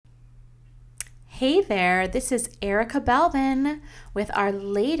Hey there, this is Erica Belvin with our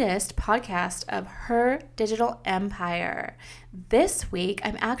latest podcast of Her Digital Empire. This week,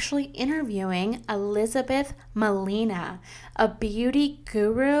 I'm actually interviewing Elizabeth Molina, a beauty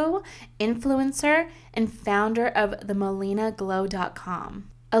guru, influencer, and founder of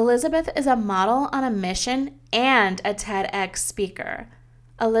themolinaglow.com. Elizabeth is a model on a mission and a TEDx speaker.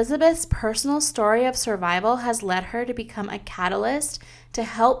 Elizabeth's personal story of survival has led her to become a catalyst to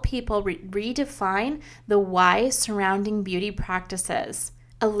help people redefine the why surrounding beauty practices.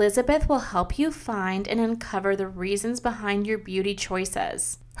 Elizabeth will help you find and uncover the reasons behind your beauty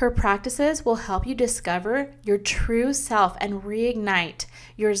choices. Her practices will help you discover your true self and reignite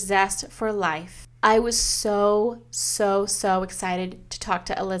your zest for life. I was so excited to talk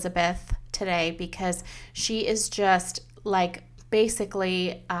to Elizabeth today because she is just like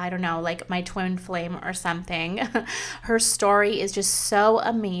basically, I don't know, like my twin flame or something. Her story is just so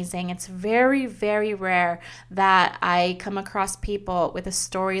amazing. It's very, very rare that I come across people with a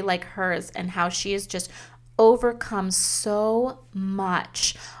story like hers and how she has just overcome so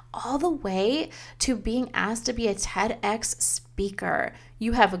much, all the way to being asked to be a TEDx speaker.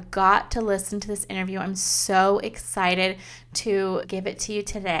 You have got to listen to this interview. I'm so excited to give it to you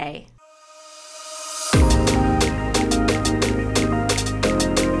today.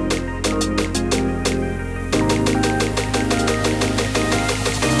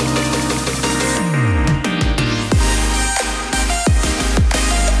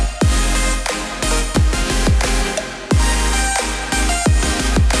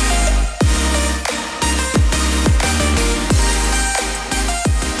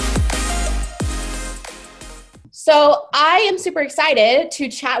 So I am super excited to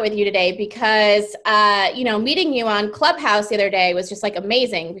chat with you today because, meeting you on Clubhouse the other day was just like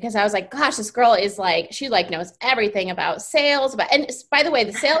amazing because I was like, gosh, this girl is like, she like knows everything about sales. And by the way,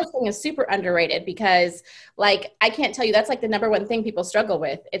 the sales thing is super underrated because like, I can't tell you, that's like the number one thing people struggle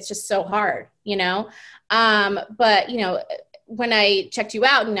with. It's just so hard, when I checked you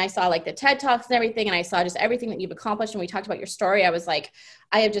out and I saw like the TED Talks and everything, and I saw just everything that you've accomplished and we talked about your story, I was like,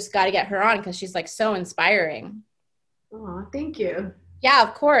 I have just got to get her on because she's like so inspiring. Oh, thank you. Yeah,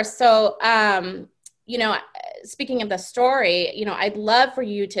 of course. So, speaking of the story, I'd love for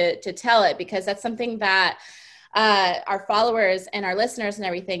you to tell it because that's something that our followers and our listeners and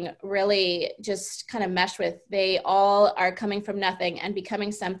everything really just kind of mesh with. They all are coming from nothing and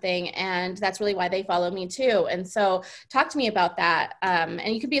becoming something. And that's really why they follow me too. And so talk to me about that.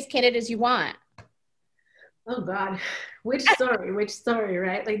 And you can be as candid as you want. Oh God, which story,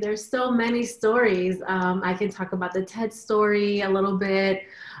 right? Like there's so many stories. I can talk about the TED story a little bit.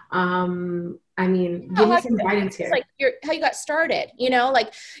 Give me some guidance here. Like how you got started,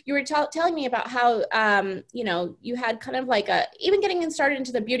 like you were telling me about how, you had kind of like even getting started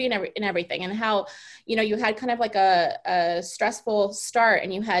into the beauty and everything and how, you had kind of like a stressful start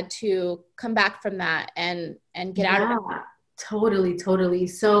and you had to come back from that and get out of it. Totally.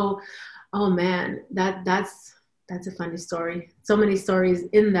 So, oh man, that's a funny story. So many stories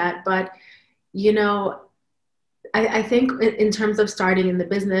in that, but I think in terms of starting in the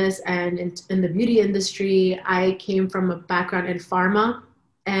business and in the beauty industry, I came from a background in pharma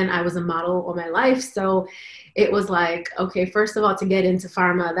and I was a model all my life. So it was like, okay, first of all, to get into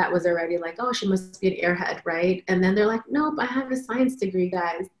pharma, that was already like, oh, she must be an airhead, right? And then they're like, nope, I have a science degree.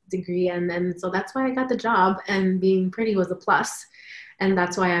 And then, so that's why I got the job, and being pretty was a plus. And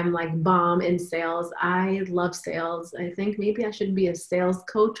that's why I'm like bomb in sales. I love sales. I think maybe I should be a sales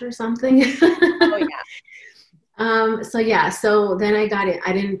coach or something. Oh yeah. So then I got it.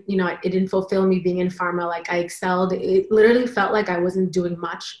 It didn't fulfill me being in pharma. Like I excelled. It literally felt like I wasn't doing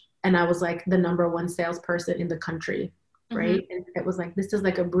much. And I was like the number one salesperson in the country. Right. Mm-hmm. And it was like, this is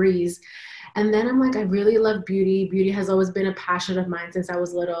like a breeze. And then I'm like, I really love beauty. Beauty has always been a passion of mine since I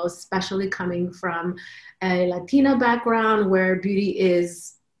was little, especially coming from a Latina background where beauty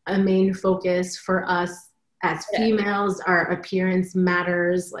is a main focus for us as females. Our appearance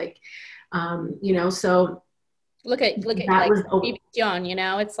matters. Like, so Look at like BB John,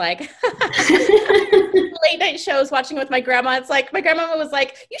 it's like late night shows watching with my grandma. It's like my grandma was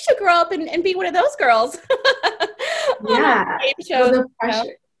like, you should grow up and be one of those girls. Yeah.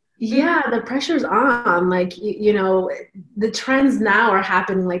 The pressure's on. Like, the trends now are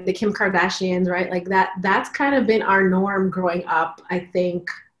happening, like the Kim Kardashians, right? Like that's kind of been our norm growing up, I think,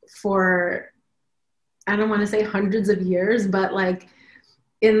 for, I don't want to say hundreds of years, but like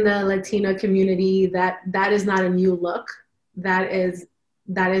in the Latino community, that is not a new look. That is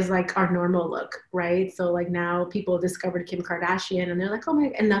that is like our normal look, right? So like now people discovered Kim Kardashian and they're like, oh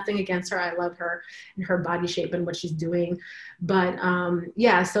my, and nothing against her. I love her and her body shape and what she's doing. But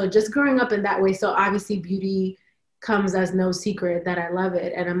yeah, so just growing up in that way. So obviously beauty comes as no secret that I love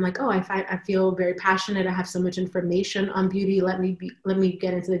it. And I'm like, oh, I feel very passionate. I have so much information on beauty. Let me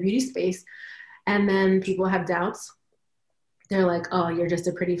get into the beauty space. And then people have doubts. They're like, oh, you're just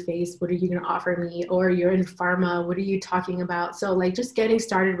a pretty face. What are you going to offer me? Or you're in pharma. What are you talking about? So like just getting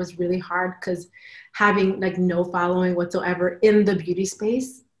started was really hard because having like no following whatsoever in the beauty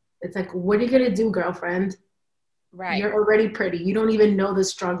space, it's like, what are you going to do, girlfriend? Right. You're already pretty. You don't even know the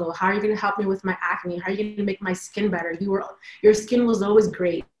struggle. How are you going to help me with my acne? How are you going to make my skin better? Your skin was always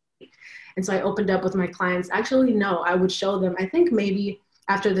great. And so I opened up with my clients. Actually, no, I would show them. I think maybe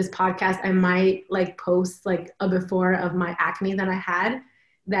after this podcast, I might like post like a before of my acne that I had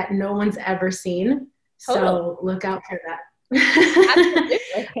that no one's ever seen. So look out for that.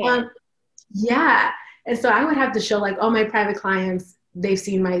 Yeah. And so I would have to show like all my private clients, they've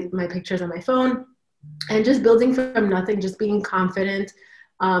seen my pictures on my phone, and just building from nothing, just being confident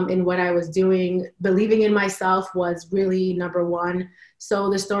in what I was doing, believing in myself was really number one. So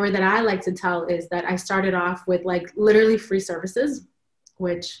the story that I like to tell is that I started off with like literally free services,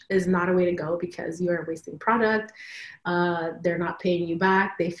 which is not a way to go because you are wasting product. They're not paying you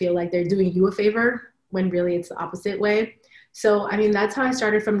back. They feel like they're doing you a favor when really it's the opposite way. So, I mean, that's how I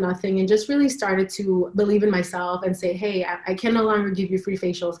started from nothing and just really started to believe in myself and say, hey, I can no longer give you free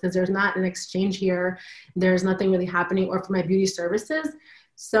facials because there's not an exchange here. There's nothing really happening, or for my beauty services.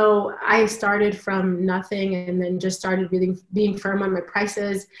 So I started from nothing and then just started really being firm on my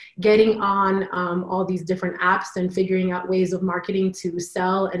prices, getting on all these different apps and figuring out ways of marketing to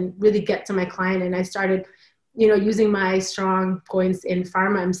sell and really get to my client. And I started, using my strong points in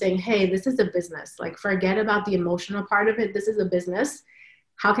pharma. I'm saying, hey, this is a business. Like, forget about the emotional part of it. This is a business.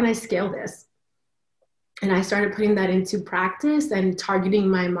 How can I scale this? And I started putting that into practice and targeting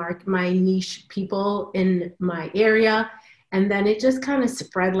my niche people in my area. And then it just kind of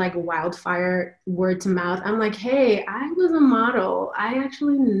spread like wildfire, word to mouth. I'm like, hey, I was a model. I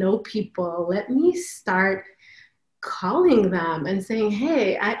actually know people. Let me start calling them and saying,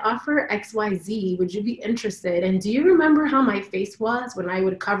 hey, I offer XYZ. Would you be interested? And do you remember how my face was when I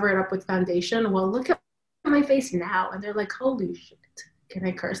would cover it up with foundation? Well, look at my face now. And they're like, holy shit. Can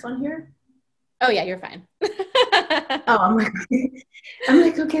I curse on here? Oh yeah, you're fine. I'm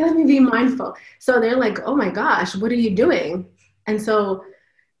like, okay, let me be mindful. So they're like, oh my gosh, what are you doing? And so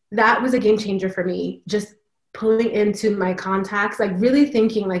that was a game changer for me. Just pulling into my contacts, like really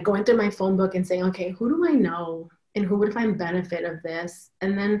thinking, like going through my phone book and saying, okay, who do I know and who would find benefit of this?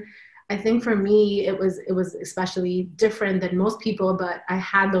 And then I think for me, it was especially different than most people, but I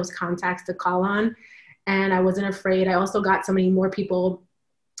had those contacts to call on and I wasn't afraid. I also got so many more people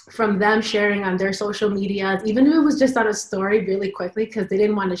from them sharing on their social media, even if it was just on a story really quickly because they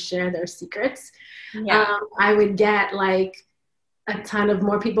didn't want to share their secrets. Yeah. I would get like a ton of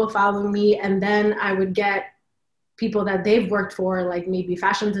more people following me, and then I would get people that they've worked for, like maybe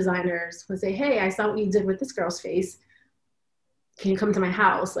fashion designers, would say, hey, I saw what you did with this girl's face. Can you come to my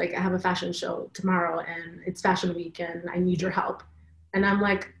house? Like, I have a fashion show tomorrow and it's fashion week and I need your help. And I'm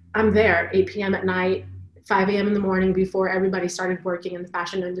like, I'm there 8 p.m. at night, 5 a.m. in the morning before everybody started working in the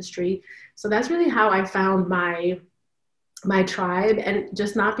fashion industry. So that's really how I found my tribe, and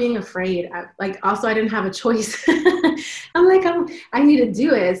just not being afraid. I didn't have a choice. I'm like, I need to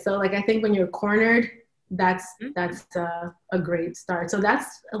do it. So like, I think when you're cornered, that's a great start. So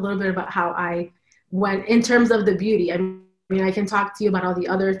that's a little bit about how I went in terms of the beauty. I mean, I can talk to you about all the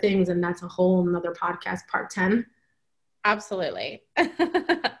other things, and that's a whole nother podcast, part 10. Absolutely.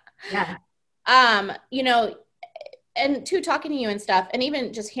 Yeah. And talking to you and stuff, and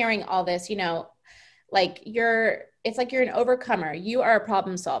even just hearing all this, like it's like you're an overcomer. You are a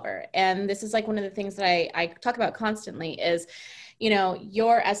problem solver. And this is like one of the things that I talk about constantly is,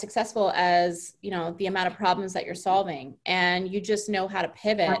 you're as successful as, the amount of problems that you're solving, and you just know how to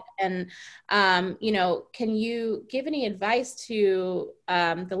pivot. And, can you give any advice to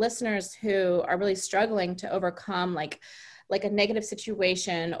the listeners who are really struggling to overcome like a negative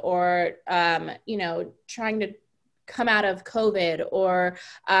situation, or, trying to come out of COVID, or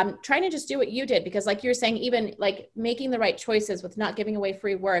trying to just do what you did? Because like you're saying, even like making the right choices with not giving away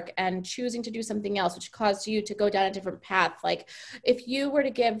free work and choosing to do something else, which caused you to go down a different path. Like, if you were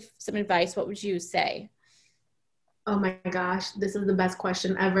to give some advice, what would you say? Oh my gosh, this is the best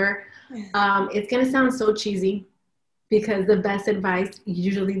question ever. It's going to sound so cheesy because the best advice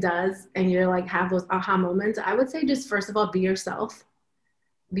usually does, and you're like, have those aha moments. I would say just first of all, be yourself,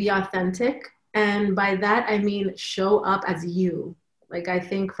 be authentic. And by that, I mean, show up as you. Like, I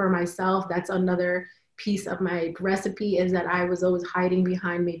think for myself, that's another piece of my recipe, is that I was always hiding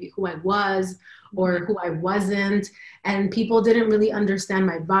behind maybe who I was or who I wasn't. And people didn't really understand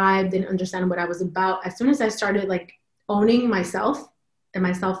my vibe, didn't understand what I was about. As soon as I started like owning myself and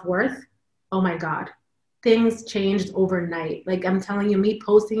my self-worth, oh my God, things changed overnight. Like, I'm telling you, me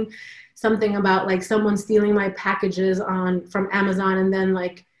posting something about like someone stealing my packages on from Amazon, and then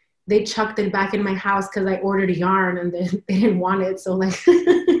like they chucked it back in my house because I ordered a yarn and they didn't want it. So like,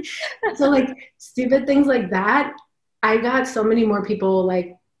 so like stupid things like that. I got so many more people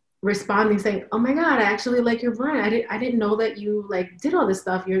like responding saying, "Oh my God, I actually like your brand. I didn't know that you like did all this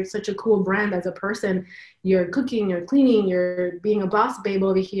stuff. You're such a cool brand as a person. You're cooking, you're cleaning, you're being a boss babe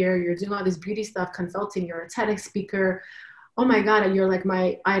over here. You're doing all this beauty stuff, consulting. You're a TEDx speaker. Oh my God, you're like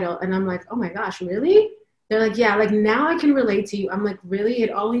my idol." And I'm like, "Oh my gosh, really?" They're like, "Yeah, like now I can relate to you." I'm like, "Really?"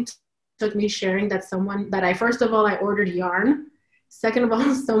 It only took me sharing that someone that I, first of all, I ordered yarn. Second of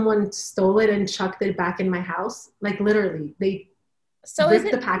all, someone stole it and chucked it back in my house. Like literally, they So is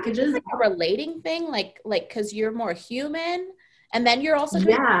ripped it the packages. like a relating thing? Like, cause you're more human and then you're also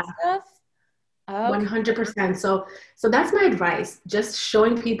doing Yeah, stuff? Okay. 100%. So that's my advice. Just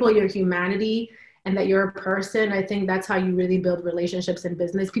showing people your humanity and that you're a person. I think that's how you really build relationships in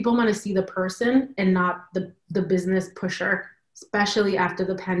business. People want to see the person and not the business pusher, especially after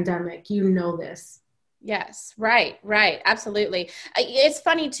the pandemic. You know this. Yes. Right. Right. Absolutely. It's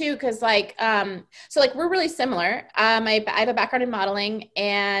funny too. Cause like, so like we're really similar. I have a background in modeling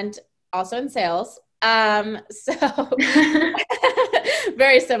and also in sales. So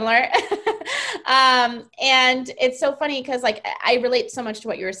very similar. And it's so funny because like I relate so much to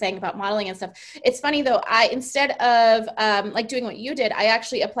what you were saying about modeling and stuff. It's funny though, I instead of like doing what you did, I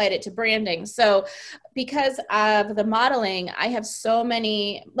actually applied it to branding. So because of the modeling, I have so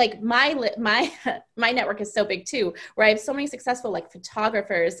many, like my my network is so big too, where I have so many successful like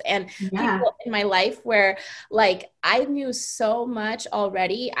photographers and Yeah. people in my life where like I knew so much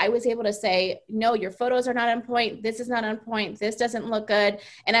already. I was able to say, no, your photos are not on point. This is not on point. This doesn't look good.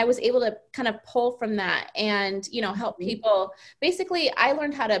 And I was able to kind of pull from that and, you know, help people. Basically, I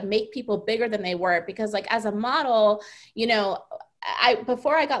learned how to make people bigger than they were because like as a model, you know,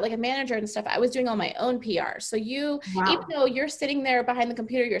 before I got like a manager and stuff, I was doing all my own PR. So even Wow. though you're sitting there behind the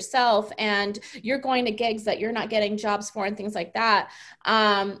computer yourself and you're going to gigs that you're not getting jobs for and things like that,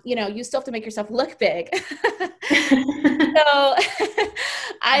 you know, you still have to make yourself look big. So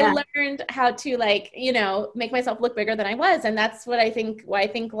I Yeah. learned how to like, you know, make myself look bigger than I was. And that's what why I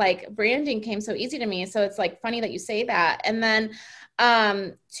think like branding came so easy to me. So it's like funny that you say that. And then,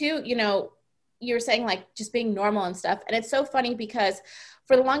 too, you know, you were saying like just being normal and stuff. And it's so funny because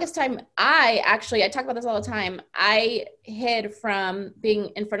for the longest time, I talk about this all the time. I hid from being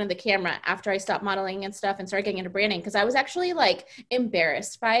in front of the camera after I stopped modeling and stuff and started getting into branding because I was actually like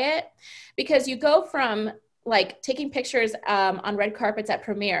embarrassed by it because you go from like taking pictures on red carpets at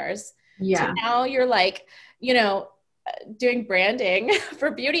premieres to Yeah. now you're like, you know, doing branding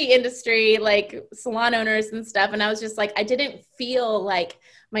for beauty industry, like salon owners and stuff. And I was just like, I didn't feel like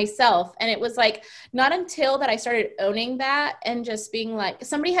myself. And it was like, not until that I started owning that and just being like,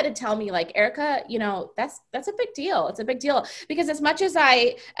 somebody had to tell me like, Erica, you know, that's a big deal. It's a big deal because as much as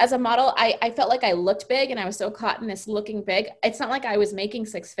as a model, I felt like I looked big and I was so caught in this looking big. It's not like I was making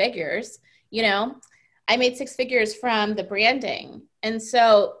six figures, you know, I made six figures from the branding. And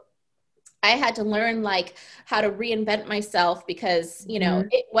so I had to learn like how to reinvent myself because, you know, Mhm.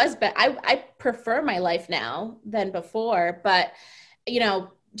 it was, but I prefer my life now than before, but you know,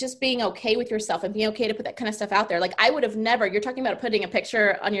 just being okay with yourself and being okay to put that kind of stuff out there. Like I would have never, you're talking about putting a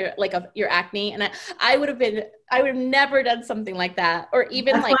picture on your, like of your acne. And I I would have never done something like that. Or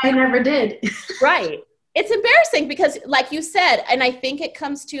even That's like why I never did. right. It's embarrassing because like you said, and I think it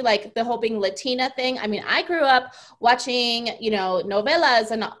comes to like the whole being Latina thing. I mean, I grew up watching, you know,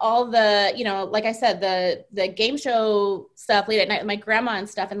 novelas and all the, you know, like I said, the game show stuff late at night with my grandma and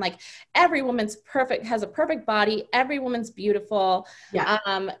stuff. And like every woman's perfect, has a perfect body. Every woman's beautiful. Yeah.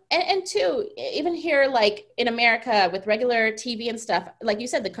 And two, even here, like in America with regular TV and stuff, like you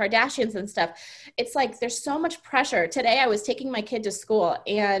said, the Kardashians and stuff, it's like, there's so much pressure. Today I was taking my kid to school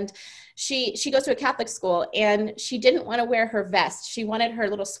and she goes to a Catholic school and she didn't want to wear her vest. She wanted her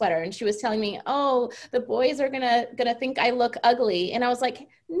little sweater. And she was telling me, oh, the boys are gonna think I look ugly. And I was like,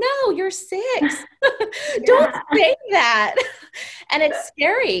 no, you're six. Don't Yeah. say that. And it's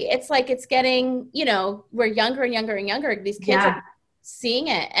scary. It's like it's getting, you know, we're younger and younger and younger. These kids are Yeah. seeing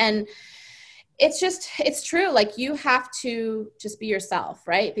it. And it's true. Like you have to just be yourself,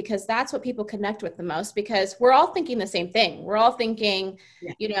 right? Because that's what people connect with the most because we're all thinking the same thing. We're all thinking,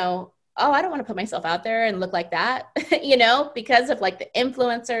 Yeah. you know, oh, I don't want to put myself out there and look like that, you know, because of like the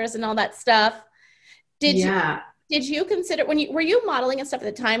influencers and all that stuff. Did you Yeah. did you consider when you were you modeling and stuff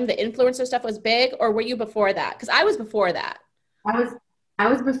at the time the influencer stuff was big, or were you before that? Because I was before that. I was I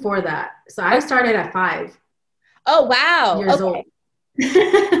was before that. So I Oh, started at oh wow. years Okay. old.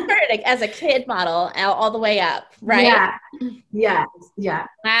 Started like, as a kid model all the way up, right? Yeah. Yeah. Yeah.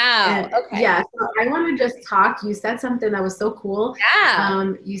 Wow. And Okay. yeah, so I want to just talk. You said something that was so cool.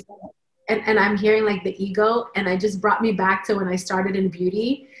 Yeah. You said, and I'm hearing like the ego, and it just brought me back to when I started in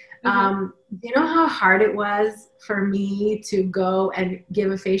beauty. Hmm. Do you know how hard it was for me to go and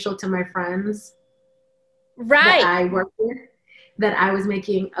give a facial to my friends that Right. I worked with, that I was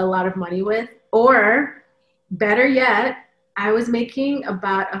making a lot of money with? Or better yet, I was making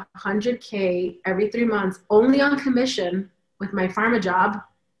about 100K every 3 months only on commission with my pharma job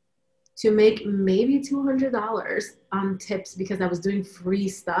to make maybe $200 on tips because I was doing free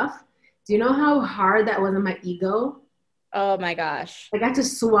stuff. Do you know how hard that was on my ego? Oh my gosh. I got to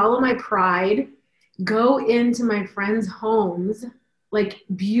swallow my pride, go into my friends' homes, like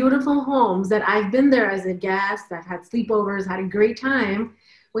beautiful homes that I've been there as a guest, I've had sleepovers, had a great time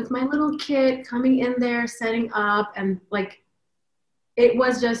with my little kid coming in there, setting up, and like it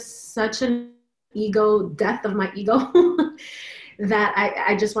was just such an ego death of my ego that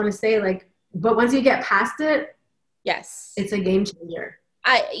I just want to say like, but once you get past it, Yes. it's a game changer.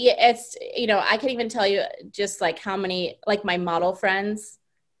 Yeah, it's, you know, I can even tell you just like how many, like my model friends,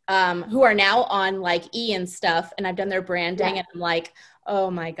 who are now on like and stuff, and I've done their branding, Yeah. and I'm like, oh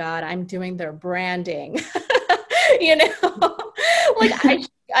my God, I'm doing their branding, you know, like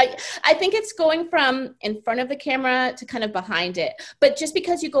I, I think it's going from in front of the camera to kind of behind it. But just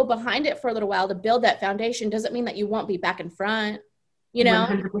because you go behind it for a little while to build that foundation doesn't mean that you won't be back in front, you know?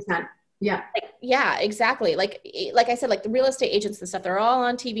 100%. Yeah. Yeah, exactly. Like I said, like the real estate agents and stuff, they're all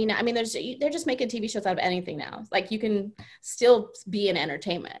on TV now. I mean, they're just making TV shows out of anything now. Like you can still be in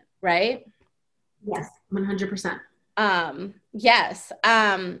entertainment, right? Yes. 100%. Yes.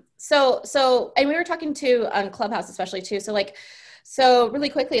 So and we were talking to on Clubhouse especially too. So like so really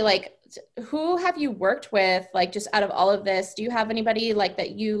quickly, like who have you worked with, like just out of all of this? Do you have anybody like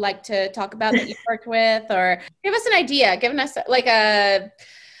that you like to talk about that you worked with, or give us an idea, giving us like a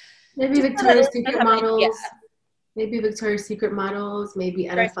Maybe just so that Victoria's listeners Secret have an idea. models. Maybe Victoria's Secret models. Maybe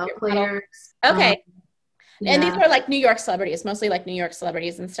Victoria's NFL Secret model. players. Okay. And these Yeah. are like New York celebrities, mostly like New York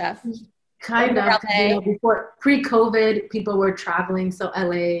celebrities and stuff. Or Kind more of, because LA. before pre-COVID, people were traveling. So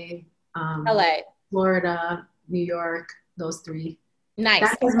LA, LA. Florida, New York, those three. Nice.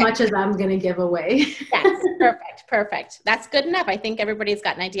 That's as Okay. much as I'm gonna give away. Yes. Perfect. Perfect. That's good enough. I think everybody's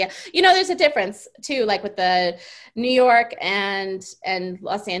got an idea. You know, there's a difference too, like with the New York and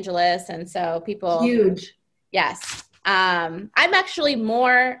Los Angeles. And so people, Huge. yes. I'm actually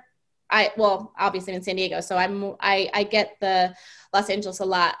more well, obviously in San Diego, so I get the Los Angeles a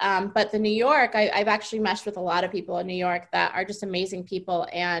lot. But the New York, I've actually meshed with a lot of people in New York that are just amazing people.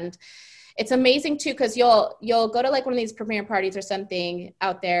 And it's amazing too, because you'll go to like one of these premiere parties or something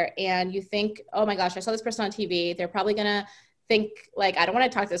out there, and you think, oh my gosh, I saw this person on TV. They're probably gonna think like, I don't want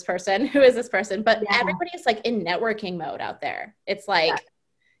to talk to this person. Who is this person? But Yeah. everybody's like in networking mode out there. It's Yeah. like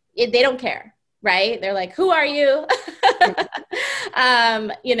they don't care, right? They're like, who are you?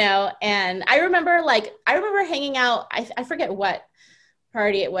 You know, and I remember hanging out, I forget what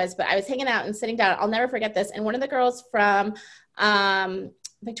party it was, but I was hanging out and sitting down. I'll never forget this. And one of the girls from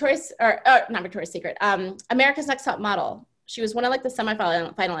Victoria's, or not Victoria's Secret, America's Next Top Model. She was one of like the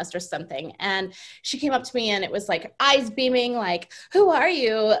semifinalists or something. And she came up to me and it was like eyes beaming, like, who are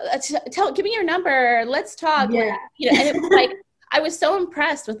you? Give me your number. Let's talk. Like, Yeah. you know, and it was like, I was so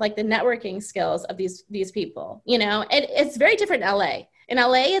impressed with like the networking skills of these people, you know, and it's very different in LA. In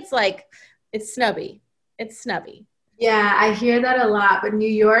LA, it's like, it's snubby. It's snubby. Yeah, I hear that a lot. But New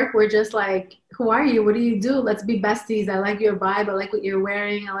York, we're just like, who are you? What do you do? Let's be besties. I like your vibe. I like what you're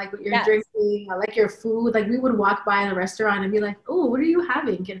wearing. I like what you're Yes. drinking. I like your food. Like we would walk by in a restaurant and be like, oh, what are you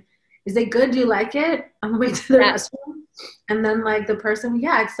having? Is it good? Do you like it? On the way to the restaurant. And then like the person,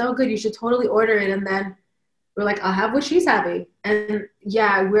 yeah, it's so good. You should totally order it. And then we're like, I'll have what she's having. And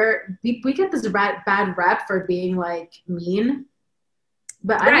yeah, we get this bad rep for being like mean.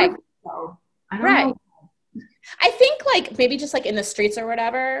 But I don't think so. I don't know. I think like maybe just like in the streets or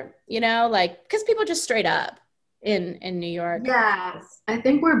whatever, you know, like because people just straight up in New York. Yes, I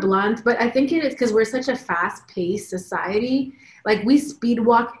think we're blunt, but I think it is because we're such a fast-paced society. Like we speed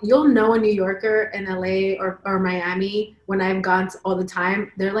walk. You'll know a New Yorker in LA or Miami when I've gone all the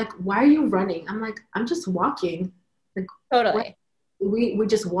time. They're like, "Why are you running?" I'm like, "I'm just walking." Like Totally. we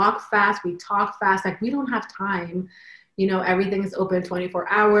just walk fast. We talk fast. Like we don't have time everything is open 24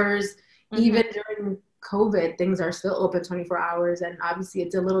 hours. Mm-hmm. Even during COVID, things are still open 24 hours. And obviously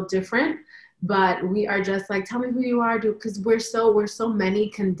it's a little different, but we are just like, tell me who you are, dude, because we're so many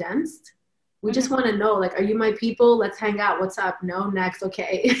condensed. We just want to know, like, are you my people? Let's hang out. What's up? No, next.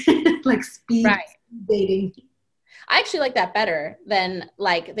 Okay. Like speed Right. dating. I actually like that better than,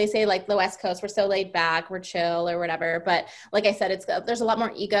 like, they say, like, the West Coast, we're so laid back, we're chill or whatever. But like I said, there's a lot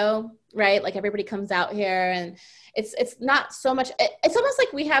more ego, right? Like everybody comes out here and it's not so much, it's almost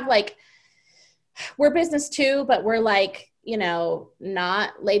like we have like, we're business too, but we're like,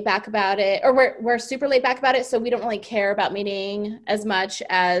 not laid back about it, or we're super laid back about it. So we don't really care about meeting as much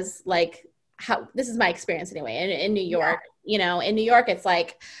as, like, how, this is my experience anyway, in New York. In New York, it's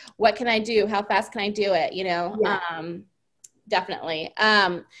like, what can I do? How fast can I do it? Yeah. Definitely.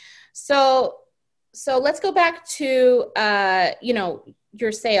 So let's go back to,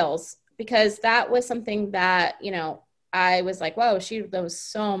 your sales, because that was something that, I was like, whoa, that was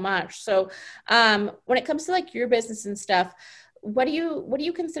so much. So, when it comes to like your business and stuff, what do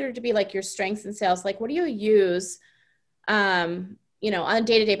you consider to be like your strengths in sales? Like, what do you use, on a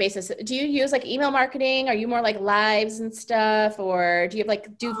day-to-day basis? Do you use like email marketing? Are you more like lives and stuff? Or do you have like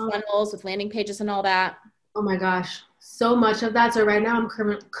funnels with landing pages and all that? Oh my gosh, so much of that. So right now I'm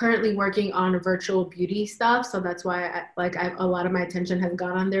currently working on virtual beauty stuff. So that's why a lot of my attention has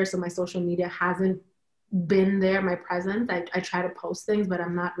gone on there. So my social media hasn't been there, my presence. I try to post things, but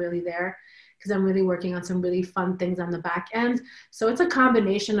I'm not really there because I'm really working on some really fun things on the back end. So it's a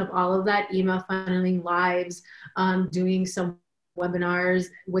combination of all of that: email funneling, lives, doing some webinars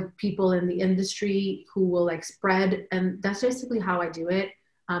with people in the industry who will like spread. And that's basically how I do it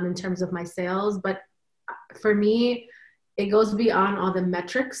in terms of my sales. But for me, it goes beyond all the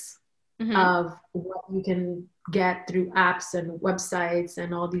metrics of what you can get through apps and websites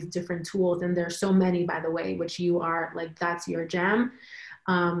and all these different tools. And there's so many, by the way, which you are like, that's your jam.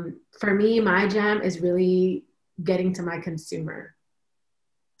 For me, my jam is really getting to my consumer.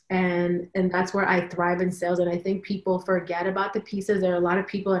 And that's where I thrive in sales. And I think people forget about the pieces. There are a lot of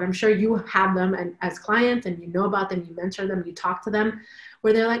people, and I'm sure you have them and as clients, and you know about them, you mentor them, you talk to them,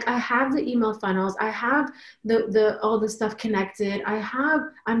 where they're like, I have the email funnels, I have the all the stuff connected,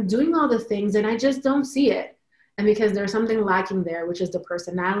 I'm doing all the things, and I just don't see it. And because there's something lacking there, which is the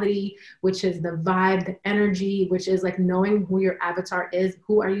personality, which is the vibe, the energy, which is like knowing who your avatar is.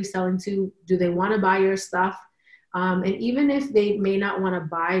 Who are you selling to? Do they want to buy your stuff? And even if they may not want to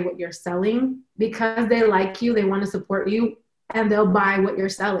buy what you're selling, because they like you, they want to support you, and they'll buy what you're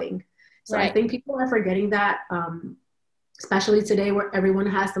selling. So right. I think people are forgetting that, especially today where everyone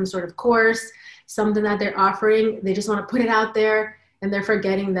has some sort of course, something that they're offering. They just want to put it out there, and they're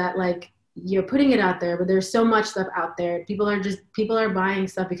forgetting that, like, you're putting it out there, but there's so much stuff out there. People are buying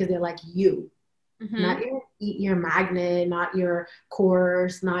stuff because they like you. Not your magnet, not your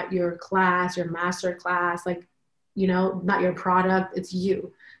course, not your class, your master class, like, not your product, it's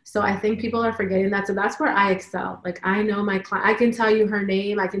you. So I think people are forgetting that. So that's where I excel. Like, I know my client, I can tell you her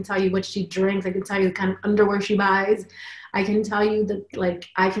name, I can tell you what she drinks, I can tell you the kind of underwear she buys, I can tell you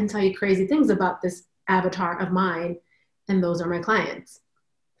I can tell you crazy things about this avatar of mine, and those are my clients.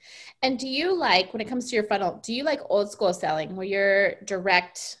 And do you like, when it comes to your funnel, do you like old school selling where you're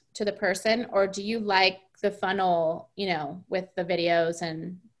direct to the person, or do you like the funnel, with the videos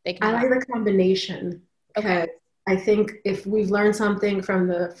and they can? I like the combination. Okay. I think if we've learned something from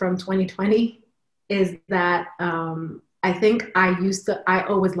 2020 is that I think I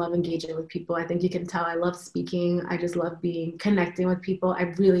always love engaging with people. I think you can tell I love speaking. I just love connecting with people. I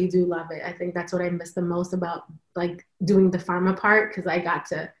really do love it. I think that's what I miss the most about like doing the pharma part, because I got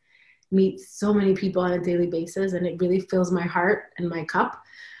to meet so many people on a daily basis, and it really fills my heart and my cup.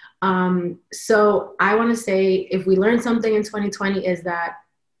 So I want to say if we learned something in 2020 is that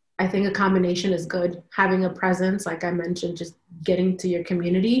I think a combination is good. Having a presence, like I mentioned, just getting to your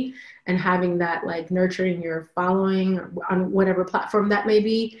community and having that, like, nurturing your following on whatever platform that may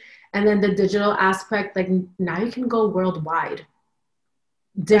be. And then the digital aspect, like, now you can go worldwide,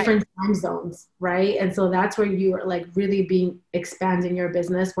 different time zones, right? And so that's where you are like really expanding your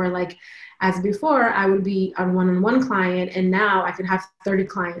business, where like, as before, I would be on one-on-one client, and now I could have 30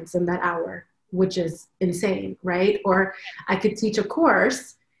 clients in that hour, which is insane, right? Or I could teach a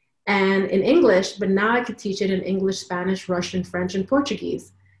course and in English, but now I could teach it in English, Spanish, Russian, French, and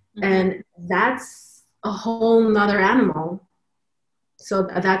Portuguese. And that's a whole nother animal. So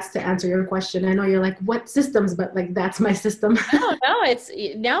that's to answer your question. I know you're like, what systems? But like, that's my system. No,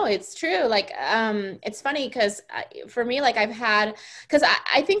 it's true. Like, it's funny because for me, like because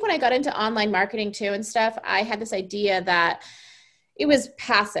I think when I got into online marketing too and stuff, I had this idea that it was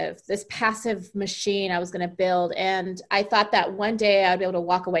passive, this passive machine I was going to build. And I thought that one day I'd be able to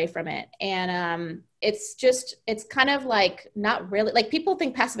walk away from it. And it's kind of like, not really, like people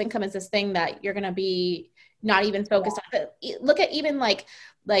think passive income is this thing that you're going to be not even focused on. But look at even like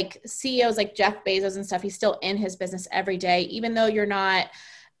CEOs like Jeff Bezos and stuff. He's still in his business every day, even though you're not,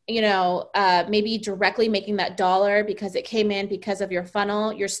 maybe directly making that dollar because it came in because of your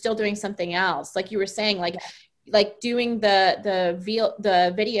funnel, you're still doing something else. Like you were saying, like doing the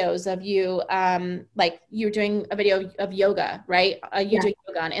videos of you, like you're doing a video of yoga, right? Doing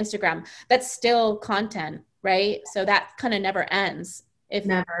yoga on Instagram. That's still content, right? So that kind of never ends.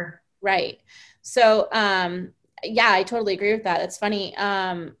 Never. Right. So, yeah, I totally agree with that. That's funny.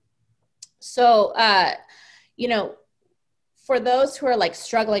 For those who are like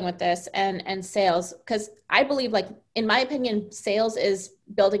struggling with this and sales, because I believe, like, in my opinion, sales is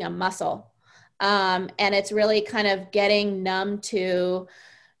building a muscle. And it's really kind of getting numb to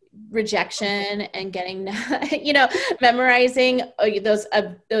rejection and getting, memorizing those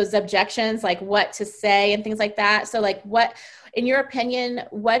objections, like what to say and things like that. So like, what, in your opinion,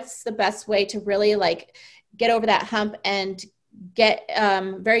 what's the best way to really like get over that hump and get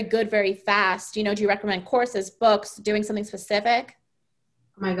very good very fast? Do you recommend courses, books, doing something specific?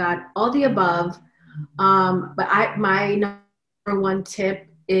 Oh my God, all the above. But my number one tip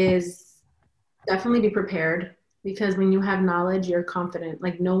is definitely be prepared, because when you have knowledge, you're confident.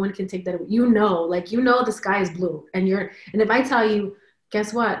 Like no one can take that away. The sky is blue, and if I tell you,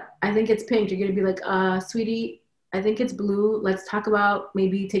 guess what? I think it's pink. You're gonna be like, sweetie, I think it's blue. Let's talk about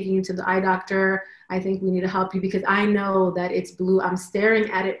maybe taking you to the eye doctor. I think we need to help you because I know that it's blue. I'm staring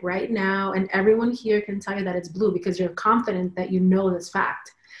at it right now, and everyone here can tell you that it's blue because you're confident that you know this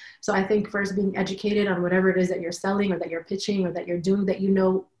fact. So I think first being educated on whatever it is that you're selling or that you're pitching or that you're doing, that you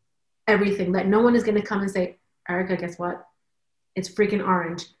know everything, that no one is going to come and say, Erica, guess what? It's freaking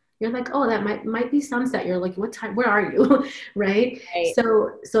orange. You're like, oh, that might be sunset. You're like, what time? Where are you? Right?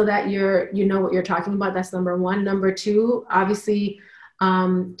 So that you know what you're talking about. That's number one. Number two, obviously,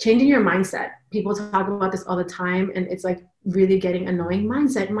 changing your mindset. People talk about this all the time, and it's like really getting annoying.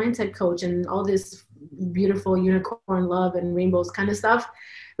 Mindset coach, and all this beautiful unicorn love and rainbows kind of stuff.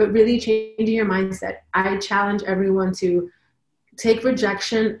 But really changing your mindset. I challenge everyone to take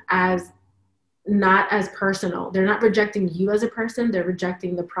rejection as not as personal. They're not rejecting you as a person, they're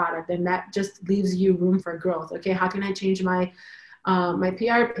rejecting the product, and that just leaves you room for growth. Okay, how can I change my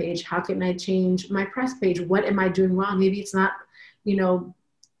PR page? How can I change my press page? What am I doing wrong? Maybe it's not, I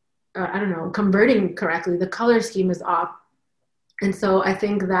don't know, converting correctly. The color scheme is off. And so I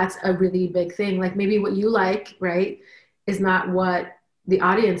think that's a really big thing. Like maybe what you like, right, is not what the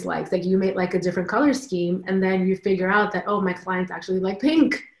audience likes. Like you may like a different color scheme, and then you figure out that, oh, my clients actually like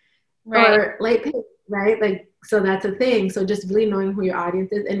pink. Right. Or light pink, right? Like, so that's a thing. So just really knowing who your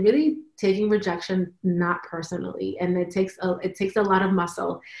audience is and really taking rejection not personally. And it takes a lot of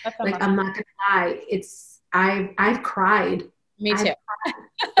muscle. Like, I'm not gonna lie, I've cried. Me too.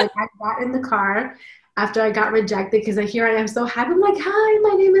 Like I got in the car after I got rejected because here I am so happy. I'm like, hi,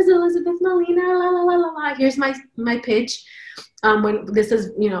 my name is Elizabeth Molina. La la la la la. Here's my pitch. When this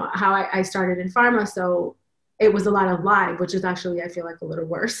is how I started in pharma, so it was a lot of live, which is actually, I feel like, a little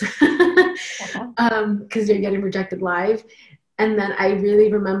worse because you're getting rejected live. And then I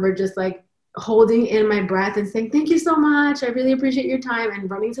really remember just like holding in my breath and saying, thank you so much. I really appreciate your time, and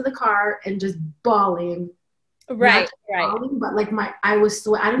running to the car and just bawling. Right. Bawling, but like I was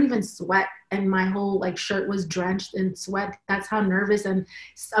sweat. I don't even sweat. And my whole like shirt was drenched in sweat. That's how nervous and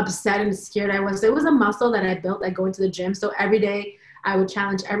upset and scared I was. So it was a muscle that I built, like going to the gym. So every day I would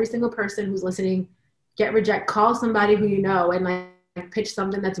challenge every single person who's listening, call somebody who you know, and like pitch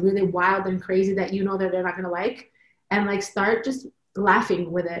something that's really wild and crazy that you know that they're not going to like, and like start just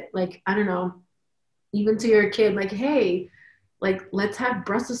laughing with it. Like, I don't know, even to your kid, like, hey, like, let's have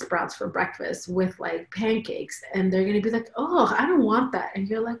Brussels sprouts for breakfast with like pancakes. And they're going to be like, oh, I don't want that. And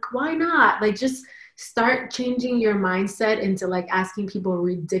you're like, why not? Like, just start changing your mindset into like asking people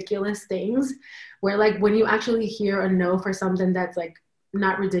ridiculous things, where like when you actually hear a no for something that's like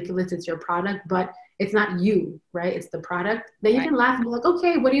not ridiculous, it's your product, but it's not you, right? It's the product. Then you can laugh and be like,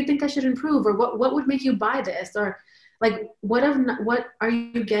 okay, what do you think I should improve? Or what would make you buy this? Or like, what are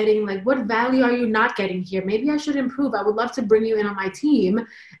you getting? Like, what value are you not getting here? Maybe I should improve. I would love to bring you in on my team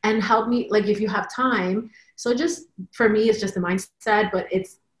and help me, like, if you have time. So just, for me, it's just a mindset, but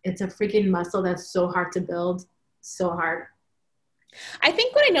it's a freaking muscle that's so hard to build. So hard. I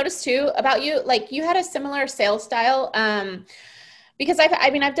think what I noticed too about you, like you had a similar sales style, Because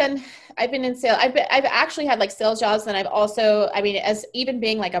I've been in sales. I've actually had like sales jobs. And I've also, I mean, as even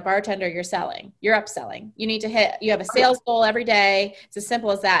being like a bartender, you're upselling. You have a sales goal every day. It's as simple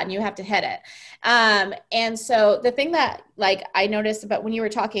as that. And you have to hit it. And so the thing that like I noticed about when you were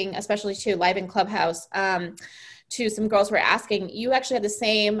talking, especially to live in Clubhouse, to some girls who were asking, you actually have the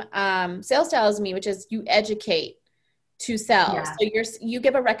same sales style as me, which is you educate to sell. Yeah. So you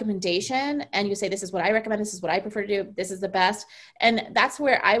give a recommendation and you say, this is what I recommend. This is what I prefer to do. This is the best. And that's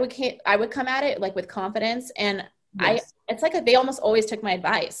where I would come at it like with confidence. And Yes. it's like they almost always took my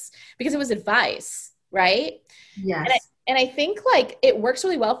advice because it was advice. Right. Yes. And I think like it works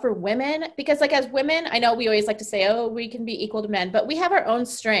really well for women because like as women, I know we always like to say, oh, we can be equal to men, but we have our own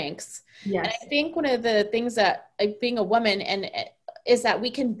strengths. Yes. And I think one of the things that being a woman is that we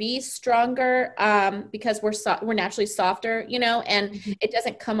can be stronger because we're naturally softer, and it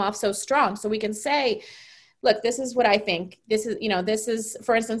doesn't come off so strong. So we can say, look, this is what I think. This is,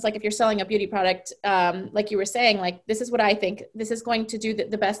 for instance, like if you're selling a beauty product, like you were saying, like, this is what I think. This is going to do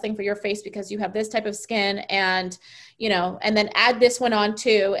the best thing for your face because you have this type of skin and, and then add this one on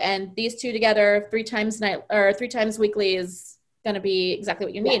too. And these two together 3 times weekly is going to be exactly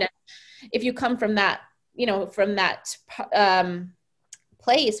what you need. And if you come from that,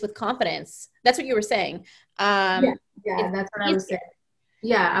 place with confidence. That's what you were saying. Yeah, that's what I was saying.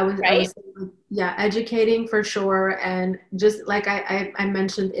 Yeah, I was saying, educating for sure. And just like I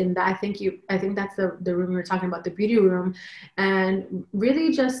mentioned in that, I think that's the room we were talking about, the beauty room. And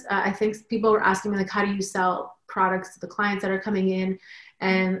really just, I think people were asking me like, how do you sell products to the clients that are coming in?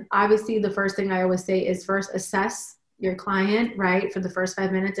 And obviously the first thing I always say is first assess your client, right? For the first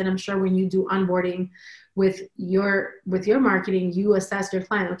 5 minutes. And I'm sure when you do onboarding with your marketing, you assess your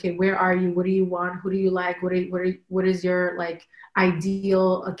client. Okay, where are you? What do you want? Who do you like? What is your like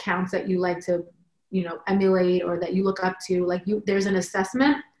ideal accounts that you like to, emulate or that you look up to? Like there's an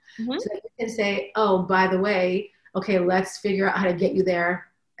assessment so that you can say, oh, by the way, okay, let's figure out how to get you there.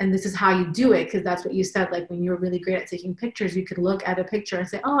 And this is how you do it. Cause that's what you said. Like when you were really great at taking pictures, you could look at a picture and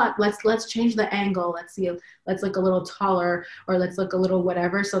say, oh, let's change the angle. Let's look a little taller or let's look a little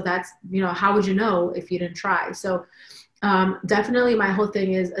whatever. So that's, how would you know if you didn't try? So definitely my whole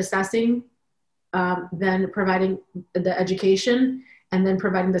thing is assessing, then providing the education and then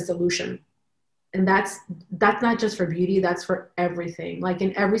providing the solution. And that's not just for beauty, that's for everything. Like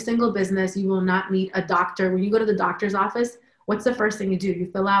in every single business, you will not meet a doctor. When you go to the doctor's office, what's the first thing you do? You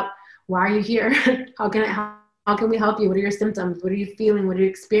fill out, why are you here? How can we help you? What are your symptoms? What are you feeling? What are you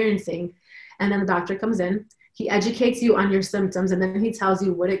experiencing? And then the doctor comes in, he educates you on your symptoms, and then he tells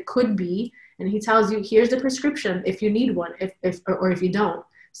you what it could be. And he tells you, here's the prescription if you need one, if you don't.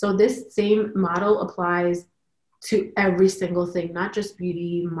 So this same model applies to every single thing, not just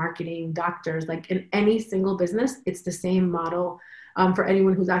beauty, marketing, doctors, like in any single business, it's the same model for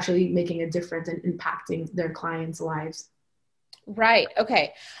anyone who's actually making a difference and impacting their clients' lives. Right.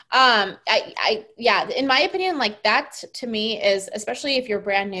 Okay. In my opinion, like that to me is, especially if you're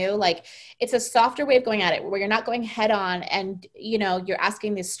brand new, like it's a softer way of going at it where you're not going head on and, you're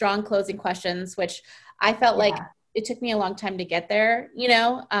asking these strong closing questions, which I felt like it took me a long time to get there,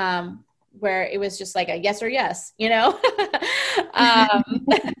 where it was just like a yes or yes, and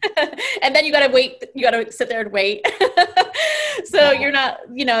then you got to wait, you got to sit there and wait. So you're not,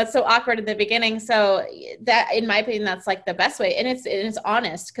 it's so awkward in the beginning. So that, in my opinion, that's like the best way. And it's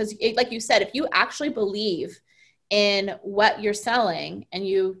honest. Cause like you said, if you actually believe in what you're selling and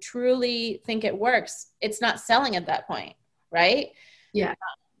you truly think it works, it's not selling at that point. Right. Yeah.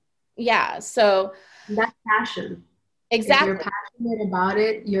 Yeah. So that's passion. Exactly. If you're passionate about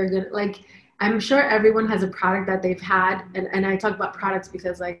it, you're gonna like, I'm sure everyone has a product that they've had. And I talk about products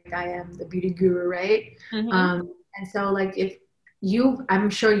because like I am the beauty guru, right? And so like I'm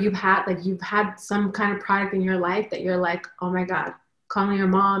sure you've had some kind of product in your life that you're like, oh my God, calling your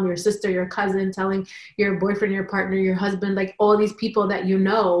mom, your sister, your cousin, telling your boyfriend, your partner, your husband, like all these people that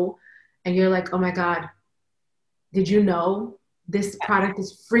and you're like, oh my God, did you know this product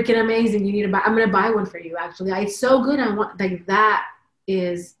is freaking amazing? You need to buy, I'm going to buy one for you. Actually, it's so good. I want, like, that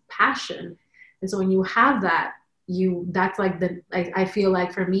is passion. And so when you have that, that's like I feel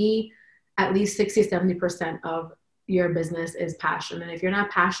like for me, at least 60-70% of your business is passion. And if you're not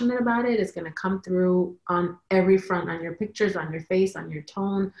passionate about it, it's going to come through on every front, on your pictures, on your face, on your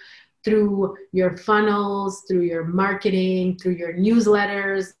tone, through your funnels, through your marketing, through your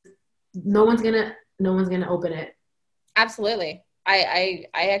newsletters. No one's going to open it. Absolutely. I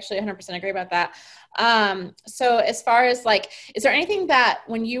actually 100% agree about that. So as far as like, is there anything that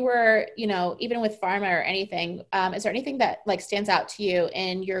when you were, even with pharma or anything, is there anything that like stands out to you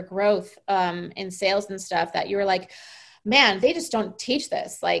in your growth, in sales and stuff that you were like, man, they just don't teach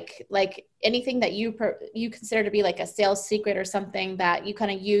this. Like anything that you consider to be like a sales secret or something that you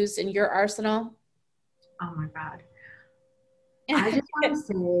kind of use in your arsenal? Oh my God. I just want to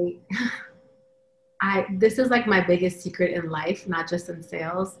say, this is like my biggest secret in life, not just in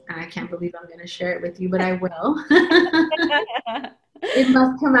sales. And I can't believe I'm going to share it with you, but I will. It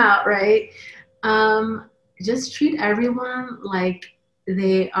must come out, right? Just treat everyone like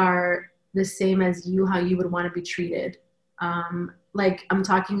they are the same as you, how you would want to be treated. Like I'm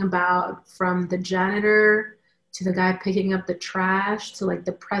talking about from the janitor to the guy picking up the trash to like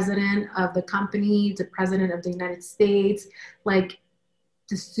the president of the company, the president of the United States, like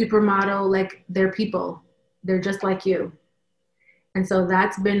the supermodel, like they're people. They're just like you. And so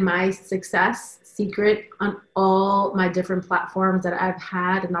that's been my success secret on all my different platforms that I've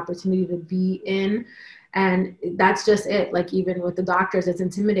had an opportunity to be in. And that's just it. Like even with the doctors, it's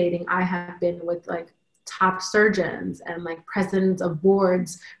intimidating. I have been with like top surgeons and like presidents of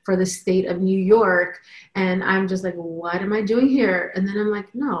boards for the state of New York. And I'm just like, what am I doing here? And then I'm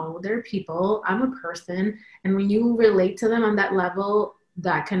like, no, they're people. I'm a person. And when you relate to them on that level,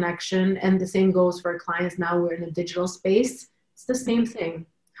 that connection, and the same goes for clients. Now we're in a digital space. It's the same thing.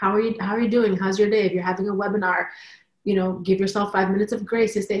 How are you doing? How's your day? If you're having a webinar, give yourself 5 minutes of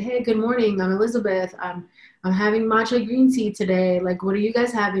grace to say, hey, good morning. I'm Elizabeth. I'm having matcha green tea today. Like, what are you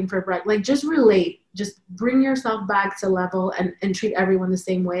guys having for breakfast? Like, just relate, just bring yourself back to level and treat everyone the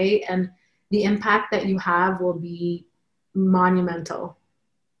same way. And the impact that you have will be monumental.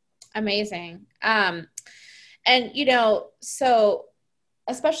 Amazing. And, so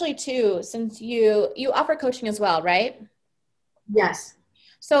especially too, since you offer coaching as well, right? Yes.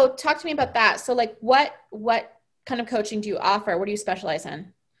 So talk to me about that. So like what kind of coaching do you offer? What do you specialize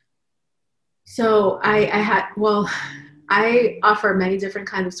in? So I offer many different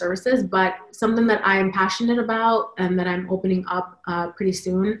kinds of services, but something that I am passionate about and that I'm opening up pretty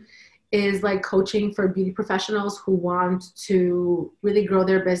soon is like coaching for beauty professionals who want to really grow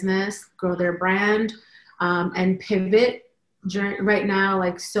their business, grow their brand, and pivot. Right now,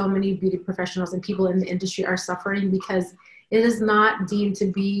 like so many beauty professionals and people in the industry are suffering because it is not deemed to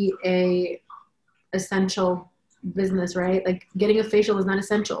be a essential business, right? Like getting a facial is not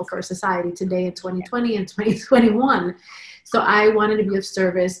essential for society today in 2020 and 2021. So I wanted to be of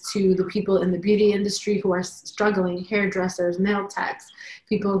service to the people in the beauty industry who are struggling, hairdressers, nail techs,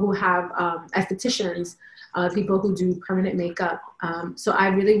 people who have estheticians, people who do permanent makeup. So I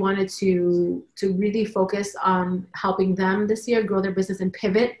really wanted to really focus on helping them this year grow their business and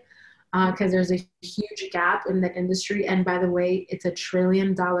pivot, because there's a huge gap in the industry. And by the way, it's $1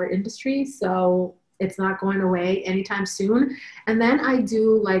 trillion industry. So it's not going away anytime soon. And then I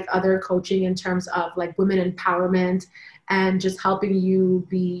do like other coaching in terms of like women empowerment and just helping you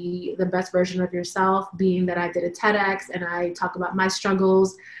be the best version of yourself, being that I did a TEDx and I talk about my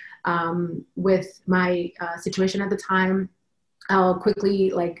struggles with my situation at the time. I'll quickly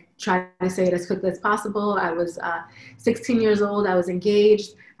like try to say it as quickly as possible. I was 16 years old. I was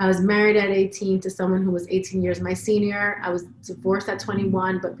engaged. I was married at 18 to someone who was 18 years my senior. I was divorced at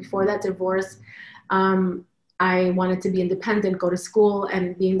 21, but before that divorce, I wanted to be independent, go to school,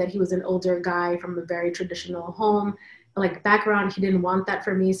 and being that he was an older guy from a very traditional home, like background, he didn't want that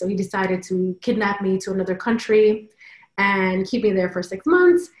for me. So he decided to kidnap me to another country and keep me there for 6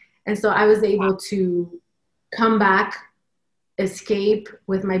 months. And so I was able to come back, escape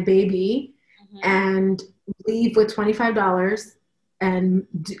with my baby, and leave with $25 and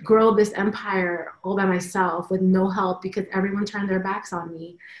grow this empire all by myself with no help because everyone turned their backs on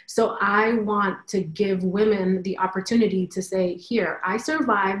me. So I want to give women the opportunity to say, here, I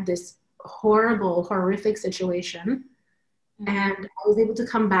survived this horrible, horrific situation, and I was able to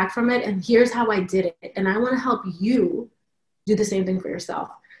come back from it, and here's how I did it. And I want to help you do the same thing for yourself.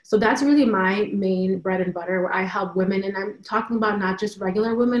 So that's really my main bread and butter, where I help women. And I'm talking about not just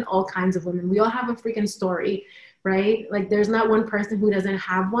regular women, all kinds of women. We all have a freaking story, right? Like there's not one person who doesn't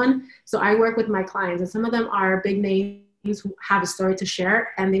have one. So I work with my clients, and some of them are big names who have a story to share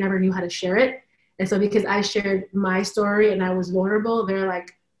and they never knew how to share it. And so because I shared my story and I was vulnerable, they're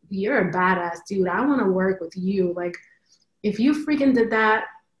like, you're a badass dude. I want to work with you. Like if you freaking did that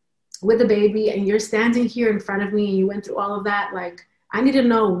with a baby and you're standing here in front of me and you went through all of that, like I need to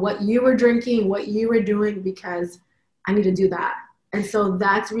know what you were drinking, what you were doing, because I need to do that. And so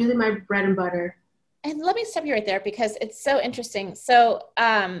that's really my bread and butter. And let me stop you right there because it's so interesting. So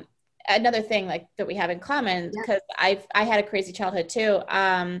another thing like that we have in common, because I had a crazy childhood too.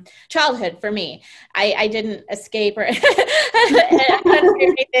 Childhood for me, I didn't escape or I couldn't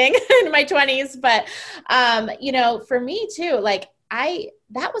do anything in my 20s, but for me too, like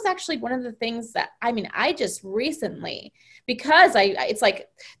that was actually one of the things that, I mean, I just recently, because it's like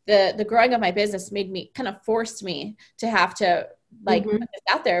the growing of my business made me kind of forced me to have to like put this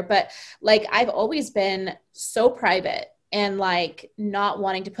out there. But like, I've always been so private and like not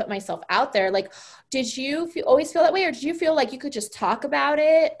wanting to put myself out there. Like, did you always feel that way? Or did you feel like you could just talk about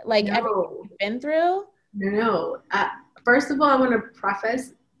it? Like everything you've been through? No. First of all, I want to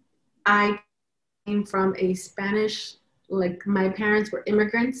preface, I came from a Spanish, like my parents were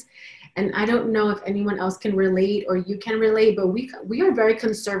immigrants, and I don't know if anyone else can relate or you can relate, but we are very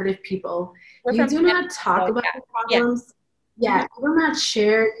conservative people. We're You from do Canada, not talk so about yeah. the problems. Yeah, you do not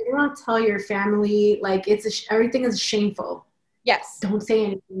share. You do not tell your family. Like everything is shameful. Yes. Don't say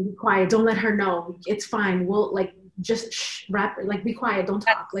anything. Be quiet. Don't let her know. It's fine. We'll like just wrap it. Like be quiet. Don't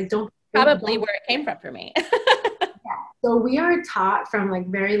talk. That's like don't. probably Don't. where it came from for me. So we are taught from like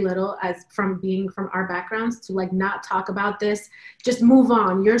very little, as from being from our backgrounds, to like not talk about this. Just move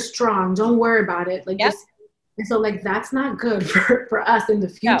on. You're strong. Don't worry about it. Like Yep. just. And so like that's not good for us in the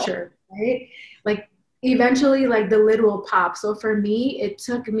future, right? Like eventually like the lid will pop. So for me, it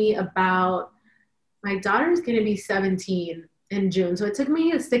took me about, my daughter's gonna be 17 in June. So it took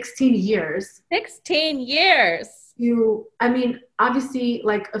me 16 years 16 years. I mean, obviously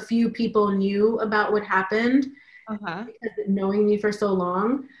like a few people knew about what happened Uh-huh. because knowing me for so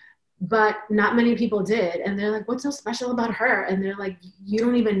long, but not many people did. And they're like, what's so special about her? And they're like, you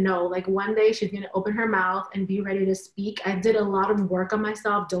don't even know. Like one day she's going to open her mouth and be ready to speak. I did a lot of work on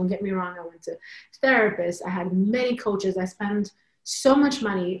myself. Don't get me wrong. I went to therapists. I had many coaches. I spent so much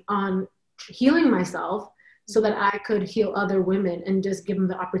money on healing myself so that I could heal other women and just give them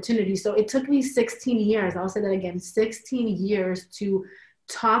the opportunity. So it took me 16 years. I'll say that again, 16 years to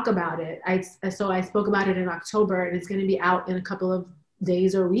talk about it. So I spoke about it in October, and it's going to be out in a couple of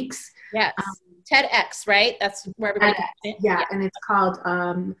days or weeks. Yes. TEDx, right? That's where everybody can see it. Yeah, and it's called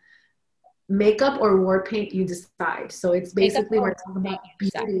Makeup or War Paint, You Decide. So it's basically we're talking about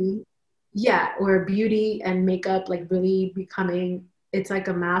beauty. Yeah, or beauty and makeup, like really becoming, it's like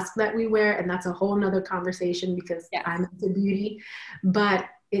a mask that we wear, and that's a whole nother conversation because I'm into beauty. But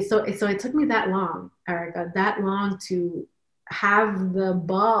so it took me that long, Erica, that long to have the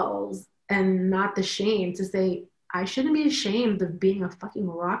balls and not the shame to say, I shouldn't be ashamed of being a fucking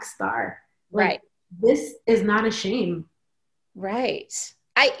rock star. Like, right. This is not a shame. Right.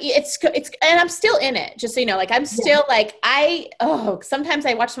 It's, and I'm still in it, just so you know, like, I'm still like, sometimes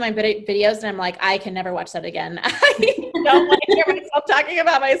I watch some of my videos and I'm like, I can never watch that again. I don't want to hear myself talking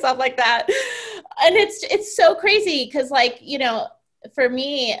about myself like that. And it's so crazy. Cause like, you know, for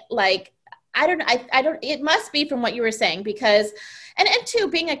me, like, I don't, it must be from what you were saying because, and two,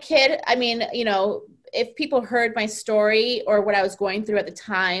 being a kid, I mean, you know, if people heard my story or what I was going through at the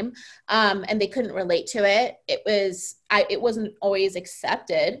time, and they couldn't relate to it, it wasn't always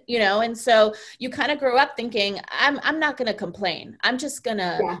accepted, you know? And so you kind of grow up thinking, I'm not going to complain. I'm just going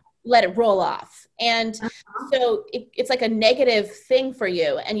to let it roll off. And so it's like a negative thing for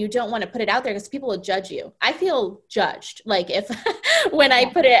you and you don't want to put it out there because people will judge you. I feel judged, like if, when I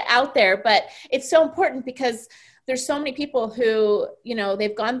put it out there, but it's so important because there's so many people who, you know,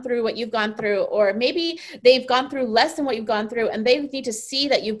 they've gone through what you've gone through, or maybe they've gone through less than what you've gone through, and they need to see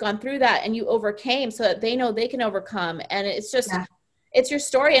that you've gone through that and you overcame so that they know they can overcome. And it's just, it's your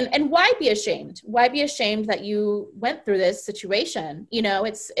story. And why be ashamed? Why be ashamed that you went through this situation? You know,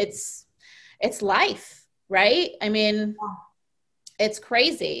 it's life, right? I mean, it's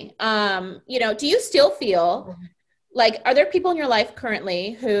crazy. You know, do you still feel like, are there people in your life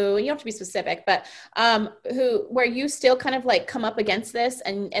currently who, you don't have to be specific, but where you still kind of like come up against this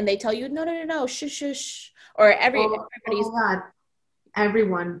and they tell you, no, shush, or everybody's. Oh God,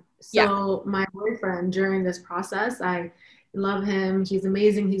 everyone. So my boyfriend during this process, I love him. He's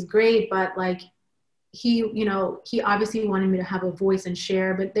amazing. He's great. But like, he obviously wanted me to have a voice and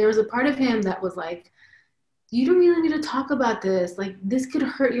share, but there was a part of him that was like, you don't really need to talk about this. Like, this could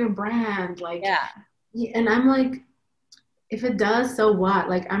hurt your brand. Like, and I'm like, if it does, so what?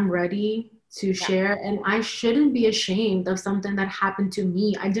 Like, I'm ready to share, and I shouldn't be ashamed of something that happened to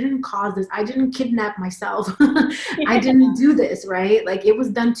me. I didn't cause this. I didn't kidnap myself. I didn't do this, right? Like, it was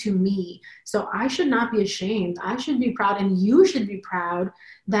done to me. So I should not be ashamed. I should be proud, and you should be proud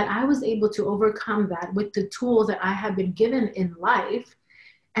that I was able to overcome that with the tools that I have been given in life.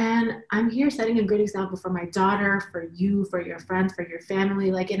 And I'm here setting a good example for my daughter, for you, for your friends, for your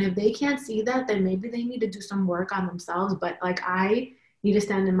family. Like, and if they can't see that, then maybe they need to do some work on themselves. But like, I need to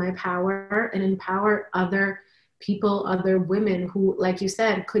stand in my power and empower other people, other women who, like you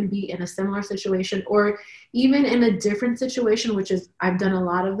said, could be in a similar situation or even in a different situation, which is, I've done a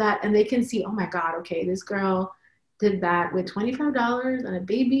lot of that. And they can see, oh my God, okay, this girl did that with $25 and a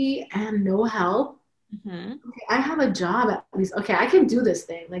baby and no help. Mm-hmm. Okay, I have a job at least. Okay, I can do this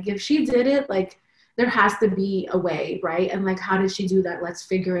thing. Like if she did it, like there has to be a way, right? And like how did she do that? Let's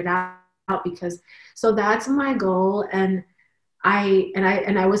figure it out because so that's my goal. And I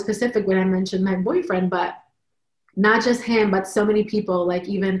was specific when I mentioned my boyfriend, but not just him, but so many people, like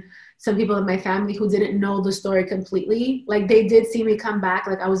even some people in my family who didn't know the story completely. Like they did see me come back.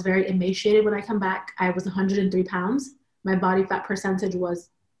 Like I was very emaciated when I come back. I was 103 pounds. My body fat percentage was,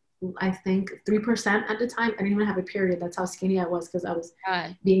 I think, 3% at the time. I didn't even have a period. That's how skinny I was because I was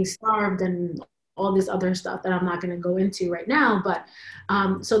God. being starved and all this other stuff that I'm not going to go into right now. But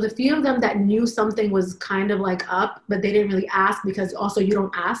so the few of them that knew something was kind of like up, but they didn't really ask because also you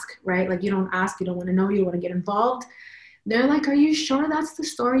don't ask, right? Like you don't ask, you don't want to know, you don't want to get involved. They're like, are you sure that's the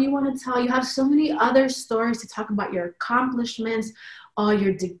story you want to tell? You have so many other stories to talk about your accomplishments, all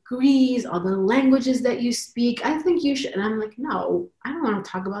your degrees, all the languages that you speak. I think you should. And I'm like, no, I don't want to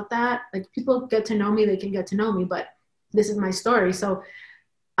talk about that. Like people get to know me, they can get to know me, but this is my story. So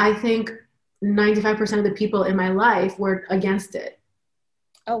I think 95% of the people in my life were against it.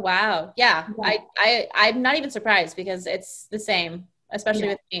 Oh, wow. Yeah. Yeah. I'm not even surprised because it's the same, especially Yeah.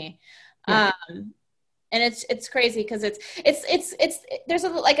 with me. Yeah. And it's crazy because there's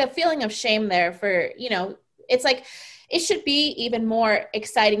like a feeling of shame there for, it's like, it should be even more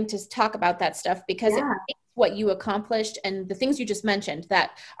exciting to talk about that stuff because Yeah. it's what you accomplished and the things you just mentioned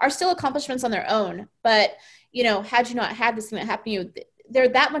that are still accomplishments on their own. But, had you not had this thing that happened to you, they're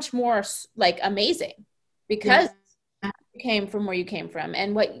that much more like amazing because Yeah. you came from where you came from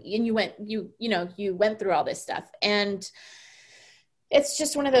and you went through all this stuff. And it's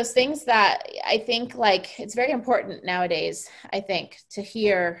just one of those things that I think like it's very important nowadays, I think, to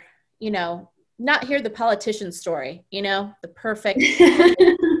hear, not hear the politician's story, the perfect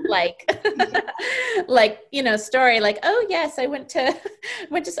like story like, oh yes, I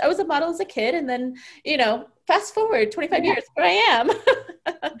was a model as a kid and then, fast forward 25 years, here I am.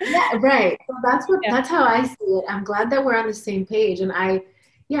 Yeah, right. So Yeah. that's how I see it. I'm glad that we're on the same page. And I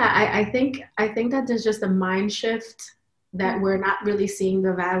think that there's just a mind shift that we're not really seeing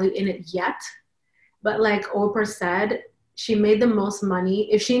the value in it yet. But like Oprah said, she made the most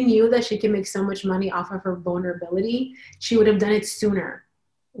money. If she knew that she could make so much money off of her vulnerability, she would have done it sooner,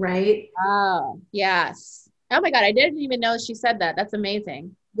 right? Oh, yes. Oh my God, I didn't even know she said that. That's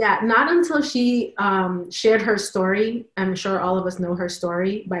amazing. Yeah, not until she shared her story. I'm sure all of us know her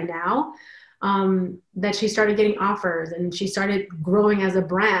story by now. That she started getting offers and she started growing as a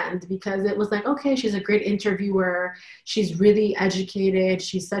brand because it was like, okay, she's a great interviewer. She's really educated.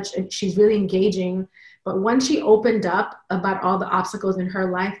 She's really engaging. But once she opened up about all the obstacles in her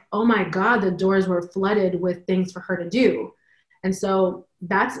life, oh my God, the doors were flooded with things for her to do. And so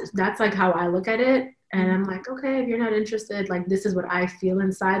that's like how I look at it. And I'm like, okay, if you're not interested, like this is what I feel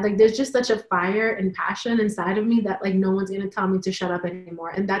inside. Like there's just such a fire and passion inside of me that like no one's gonna tell me to shut up anymore.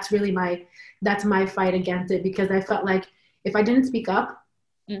 And that's my fight against it because I felt like if I didn't speak up,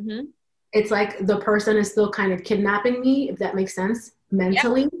 Mm-hmm. it's like the person is still kind of kidnapping me, if that makes sense, Yeah.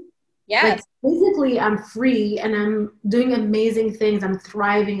 mentally. Like Yes. physically, I'm free and I'm doing amazing things. I'm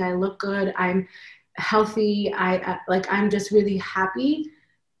thriving. I look good. I'm healthy. I'm just really happy.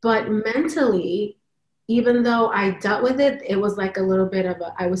 But mentally, even though I dealt with it, it was like a little bit of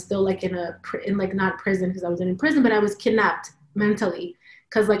I was still like in like not prison because I wasn't in prison, but I was kidnapped mentally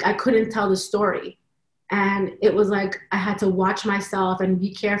because like I couldn't tell the story. And it was like I had to watch myself and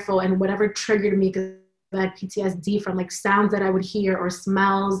be careful and whatever triggered me because I had PTSD from like sounds that I would hear or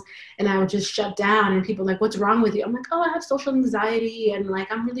smells and I would just shut down and people like, what's wrong with you? I'm like, oh, I have social anxiety and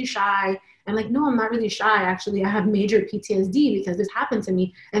like I'm really shy. And like, no, I'm not really shy. Actually, I have major PTSD because this happened to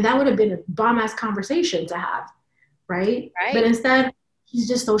me. And that would have been a bomb ass conversation to have, right? But Right. instead, she's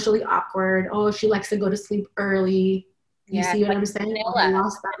just socially awkward. Oh, she likes to go to sleep early. You Yeah. see what Like I'm saying? Oh, I vanilla,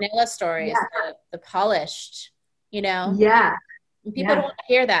 lost that. vanilla stories, Yeah. the polished, you know, Yeah. people don't Yeah. want to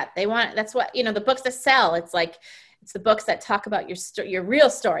hear that. That's what, the books that sell. It's like, it's the books that talk about your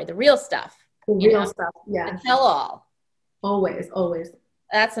real story, the real stuff, The you real know, stuff. the Yeah. tell all. Always, always.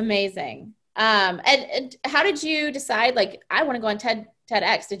 That's amazing. And how did you decide, like, I want to go on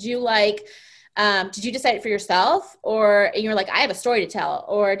TEDx? Did you decide it for yourself or you were like, I have a story to tell,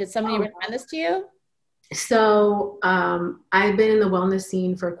 or did somebody Oh, recommend this to you? so I've been in the wellness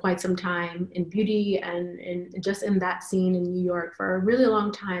scene for quite some time in beauty and just in that scene in New York for a really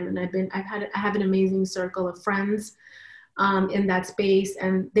long time. And I have an amazing circle of friends in that space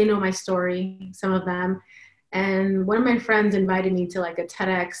and they know my story, some of them. And one of my friends invited me to like a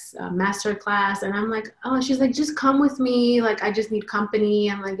TEDx master class. And I'm like, oh, she's like, just come with me. Like, I just need company.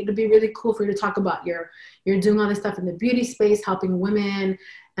 And like, it'd be really cool for you to talk about you're doing all this stuff in the beauty space, helping women.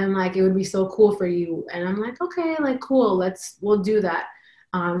 And like, it would be so cool for you. And I'm like, okay, like, cool. We'll do that.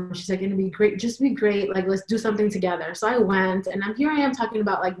 She's like, it'd be great, just be great. Like, let's do something together. So I went, and here I am talking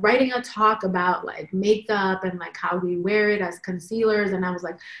about like writing a talk about like makeup and like how we wear it as concealers. And I was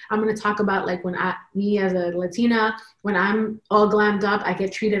like, I'm going to talk about like me as a Latina, when I'm all glammed up, I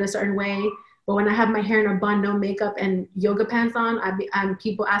get treated a certain way. But when I have my hair in a bun, no makeup, and yoga pants on,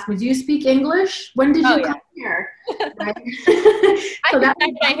 people ask me, do you speak English? When did you come here? Right? So I can dye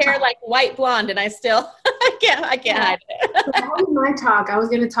my hair like white blonde, and I still, I can't hide it. So that was my talk. I was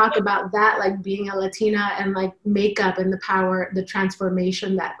going to talk about that, like being a Latina and like makeup and the power, the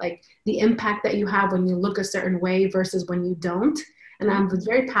transformation, that like the impact that you have when you look a certain way versus when you don't. And I'm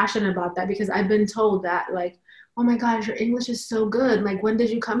very passionate about that because I've been told that like, oh my gosh, your English is so good. Like, when did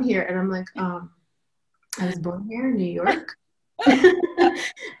you come here? And I'm like, I was born here in New York. They're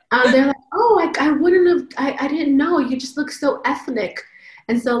like, oh, I wouldn't have, I didn't know. You just look so ethnic.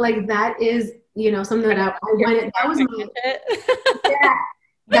 And so like, that is, something that I wanted, that was my, yeah,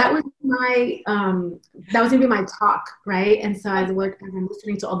 that was that was gonna be my talk, right? And so I'm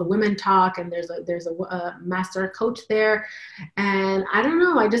listening to all the women talk, and there's a master coach there, and I don't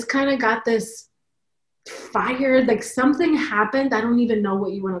know, I just kind of got this fire, like something happened. I don't even know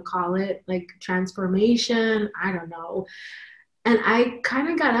what you want to call it, like transformation. I don't know. And I kind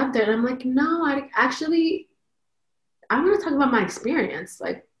of got up there, and I'm like, no, I want to talk about my experience.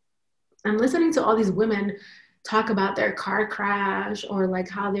 Like, I'm listening to all these women talk about their car crash or like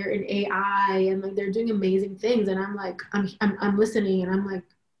how they're in AI and like they're doing amazing things. And I'm like, I'm listening, and I'm like,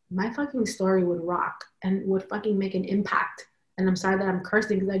 my fucking story would rock and would fucking make an impact. And I'm sorry that I'm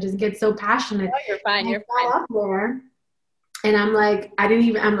cursing because I just get so passionate. Oh, you're fine. You're fine. Up there, and I'm like,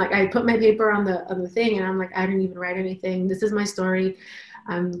 I put my paper on the thing, and I'm like, I didn't even write anything. This is my story.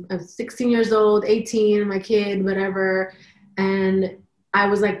 I'm 16 years old, 18, my kid, whatever. And I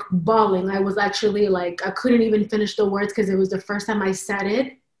was like bawling. I was actually like, I couldn't even finish the words because it was the first time I said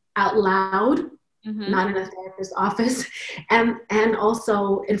it out loud, not in a therapist's office, and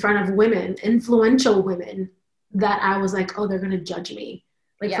also in front of women, influential women, that I was like, oh, they're going to judge me.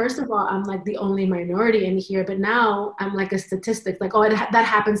 Like, first of all, I'm like the only minority in here, but now I'm like a statistic, like, oh, that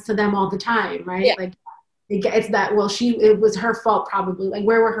happens to them all the time, right? Yeah. Like, it's that, well, it was her fault probably. Like,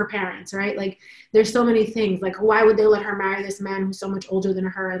 where were her parents, right? Like, there's so many things. Like, why would they let her marry this man who's so much older than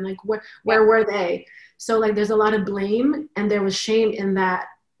her? And like, where were they? So like, there's a lot of blame, and there was shame in that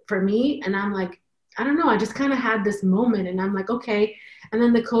for me. And I'm like, I don't know. I just kind of had this moment, and I'm like, okay. And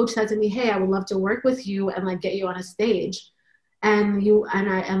then the coach said to me, hey, I would love to work with you and like get you on a stage. And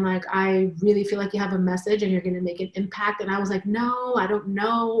I am like, I really feel like you have a message and you're going to make an impact. And I was like, no, I don't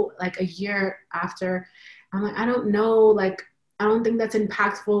know. Like a year after, I'm like, I don't know. Like, I don't think that's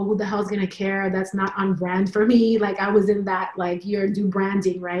impactful. Who the hell's going to care? That's not on brand for me. Like, I was in that, like, do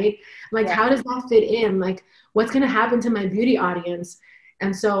branding, right? Like, how does that fit in? Like, what's going to happen to my beauty audience?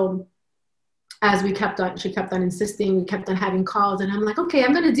 And so as she kept on insisting, we kept on having calls, and I'm like, okay,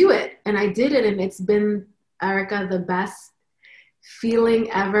 I'm going to do it. And I did it. And it's been, Erica, the best feeling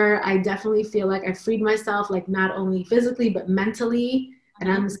ever. I definitely feel like I freed myself, like not only physically, but mentally.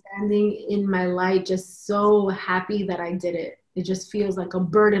 And I'm standing in my light, just so happy that I did it. It just feels like a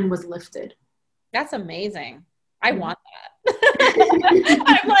burden was lifted. That's amazing. I want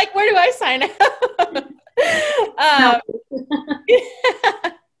that. I'm like, where do I sign up?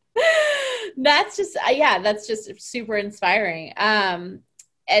 Yeah. That's just super inspiring.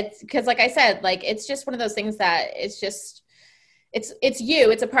 It's because, like I said, like, it's just one of those things that it's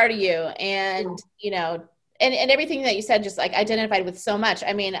you, it's a part of you. And, and everything that you said, just like identified with so much.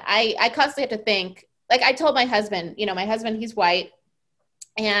 I mean, I constantly have to think, like, I told my husband, he's white,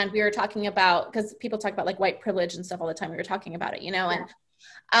 and we were talking about, because people talk about like white privilege and stuff all the time. We were talking about it,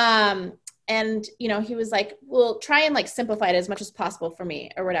 and he was like, well, try and like simplify it as much as possible for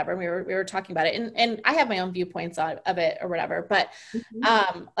me or whatever. And we were talking about it, and I have my own viewpoints of it or whatever, but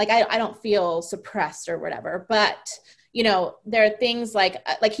like, I don't feel suppressed or whatever, but there are things like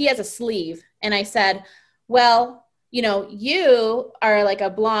he has a sleeve, and I said, well, you are like a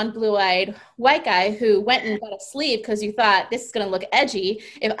blonde, blue-eyed white guy who went and got a sleeve because you thought this is going to look edgy.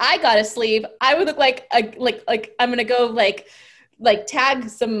 If I got a sleeve, I would look like I'm going to go like like tag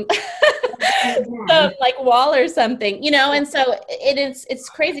some, some like wall or something, you know? And so it's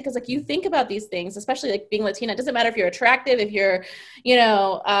crazy because like you think about these things, especially like being Latina, it doesn't matter if you're attractive, if you're, you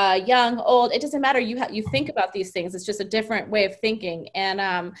know, young, old, it doesn't matter. You think about these things. It's just a different way of thinking. And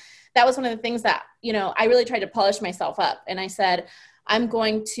that was one of the things that, you know, I really tried to polish myself up. And I said, I'm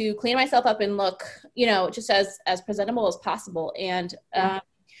going to clean myself up and look, you know, just as presentable as possible. And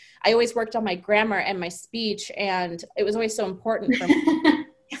I always worked on my grammar and my speech, and it was always so important for me.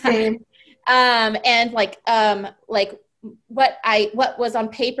 Same. And like what was on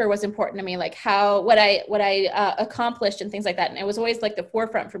paper was important to me, like what I accomplished and things like that. And it was always like the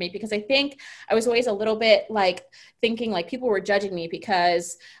forefront for me, because I think I was always a little bit like thinking like people were judging me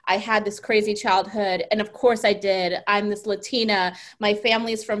because I had this crazy childhood. And of course I did. I'm this Latina. My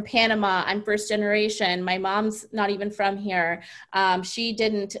family's from Panama. I'm first generation. My mom's not even from here. She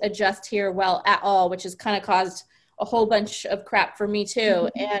didn't adjust here well at all, which has kind of caused a whole bunch of crap for me too.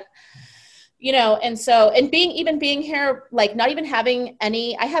 And you know, and so, and being here, like not even having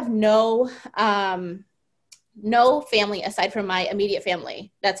any, I have no family aside from my immediate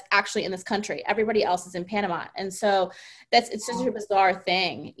family that's actually in this country. Everybody else is in Panama. And so it's just a bizarre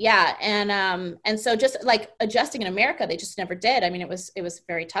thing. Yeah. And so just like adjusting in America, they just never did. I mean, it was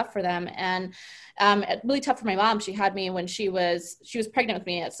very tough for them. And really tough for my mom. She had me when she was pregnant with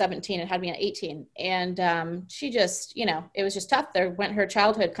me at 17 and had me at 18. And she just, you know, it was just tough. There went her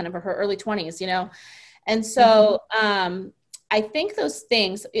childhood, kind of her early 20s, you know? And so, I think those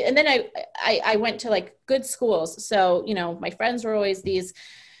things, and then I went to like good schools. So, you know, my friends were always these,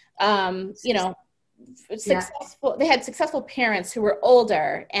 you know, successful, they had successful parents who were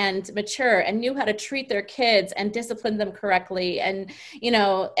older and mature and knew how to treat their kids and discipline them correctly. And, you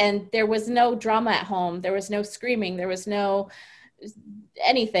know, and there was no drama at home. There was no screaming. There was no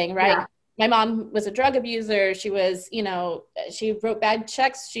anything, right? Yeah. My mom was a drug abuser. She was, you know, she wrote bad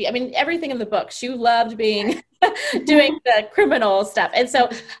checks. I mean, everything in the book. She loved being doing the criminal stuff. And so,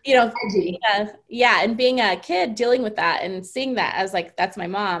 you know, and being a kid dealing with that and seeing that, I was like, that's my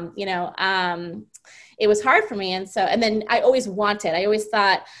mom, you know, it was hard for me. And so, and then I always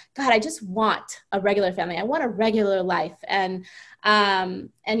thought, God, I just want a regular family. I want a regular life. And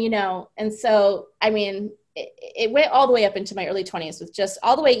you know, and so, I mean, it went all the way up into my early 20s with just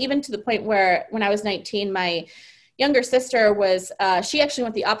all the way, even to the point where when I was 19, my younger sister was, she actually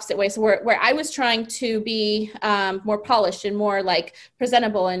went the opposite way. So where I was trying to be more polished and more like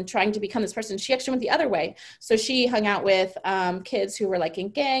presentable and trying to become this person, she actually went the other way. So she hung out with kids who were like in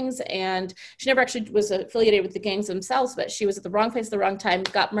gangs, and she never actually was affiliated with the gangs themselves, but she was at the wrong place at the wrong time,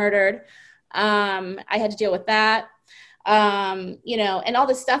 got murdered. I had to deal with that. You know, and all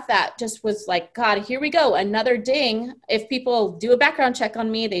this stuff that just was like, God, here we go. Another ding. If people do a background check on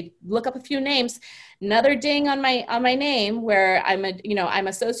me, they look up a few names, another ding on my name where I'm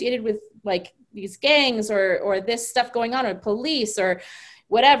associated with like these gangs or this stuff going on, or police or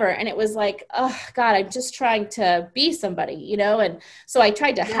whatever. And it was like, oh God, I'm just trying to be somebody, you know? And so I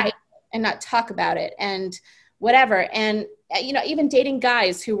tried to hide and not talk about it and whatever. And, you know, even dating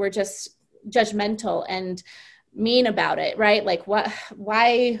guys who were just judgmental and mean about it, right? Like why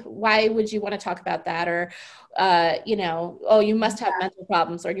would you want to talk about that? Or, you know, oh, you must have mental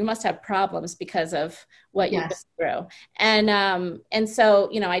problems, or you must have problems because of what you've been through. And so,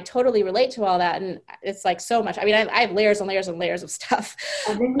 you know, I totally relate to all that. And it's like so much, I mean, I have layers and layers and layers of stuff.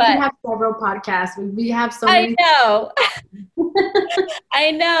 I think we have several podcasts. We have so many. I know.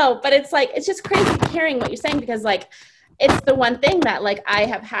 I know, but it's like, it's just crazy hearing what you're saying, because like, it's the one thing that like, I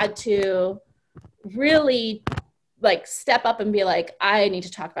have had to really like step up and be like, I need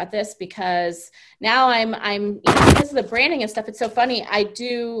to talk about this, because now I'm, you know, because of the branding and stuff. It's so funny.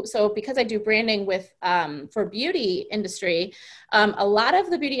 Because I do branding with, for beauty industry, a lot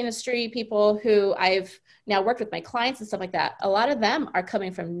of the beauty industry people who I've now worked with, my clients and stuff like that, a lot of them are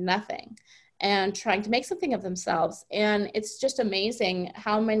coming from nothing and trying to make something of themselves. And it's just amazing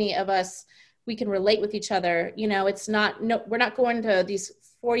how many of us, we can relate with each other. You know, we're not going to these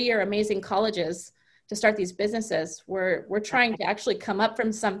 4-year amazing colleges to start these businesses. We're trying to actually come up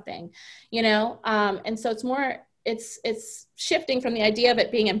from something, you know? And so it's shifting from the idea of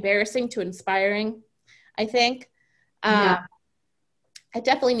it being embarrassing to inspiring, I think. I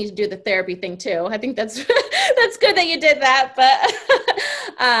definitely need to do the therapy thing too. I think that's, that's good that you did that,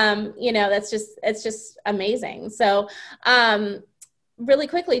 but, you know, it's just amazing. So, really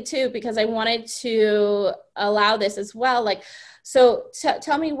quickly too, because I wanted to allow this as well. Like, so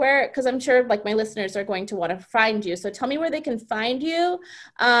tell me where, because I'm sure like my listeners are going to want to find you. So tell me where they can find you.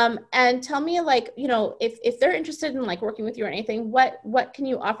 And tell me like, you know, if they're interested in like working with you or anything, what can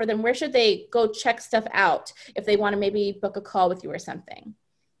you offer them? Where should they go check stuff out if they want to maybe book a call with you or something?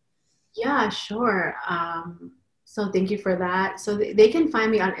 Yeah, sure. So thank you for that. So they can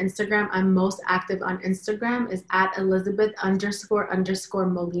find me on Instagram. I'm most active on Instagram is at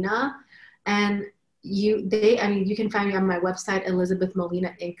Elizabeth__Molina. And you can find me on my website,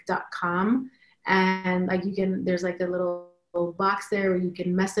 elizabethmolinainc.com. And like there's like a little box there where you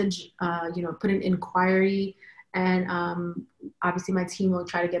can message, put an inquiry. And obviously my team will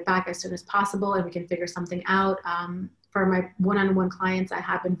try to get back as soon as possible and we can figure something out. For my one-on-one clients, I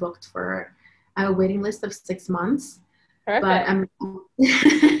have been booked for a waiting list of 6 months. Perfect. But I'm for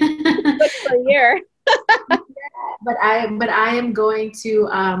a year. but I am going to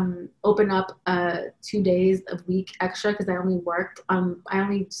open up 2 days a week extra because I only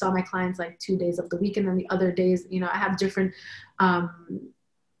saw my clients like 2 days of the week, and then the other days, I have different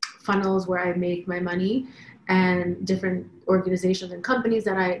funnels where I make my money and different organizations and companies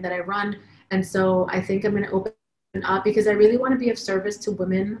that I run. And so I think I'm going to open up because I really want to be of service to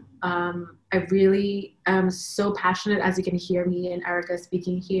women. I really am so passionate, as you can hear me and Erica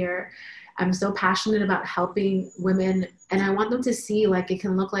speaking here. I'm so passionate about helping women, and I want them to see like it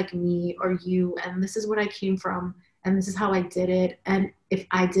can look like me or you, and this is what I came from, and this is how I did it. And if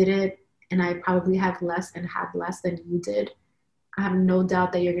I did it, and I probably have less and had less than you did, I have no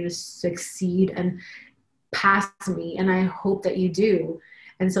doubt that you're going to succeed and pass me, and I hope that you do.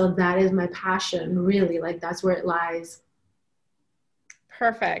 And so that is my passion, really. Like that's where it lies.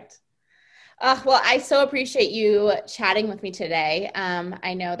 Perfect. Well, I so appreciate you chatting with me today.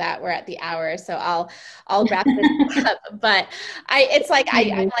 I know that we're at the hour, so I'll wrap this up. But I'm like,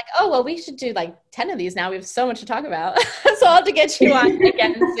 oh well, we should do like 10 of these now. We have so much to talk about, so I'll have to get you on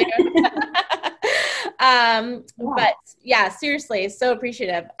again soon. But yeah, seriously, so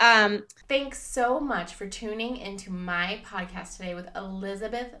appreciative. Thanks so much for tuning into my podcast today with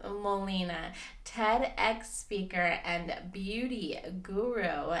Elizabeth Molina, TEDx speaker and beauty guru,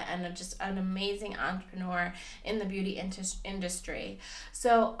 and just an amazing entrepreneur in the beauty industry.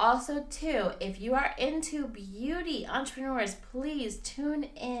 So also too, if you are into beauty entrepreneurs, please tune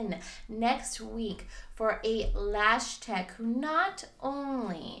in next week for a lash tech who not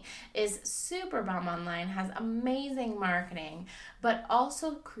only is super bomb online, has amazing marketing, but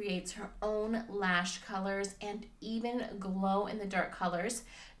also creates her own lash colors and even glow in the dark colors.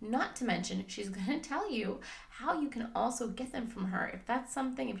 Not to mention, she's going to tell you how you can also get them from her. If that's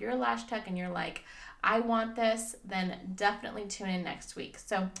something, if you're a lash tech and you're like, I want this, then definitely tune in next week.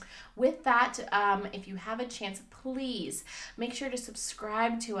 So with that, if you have a chance, please make sure to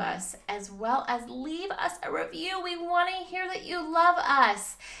subscribe to us as well as leave us a review. We want to hear that you love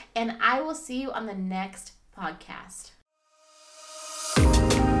us. And I will see you on the next podcast.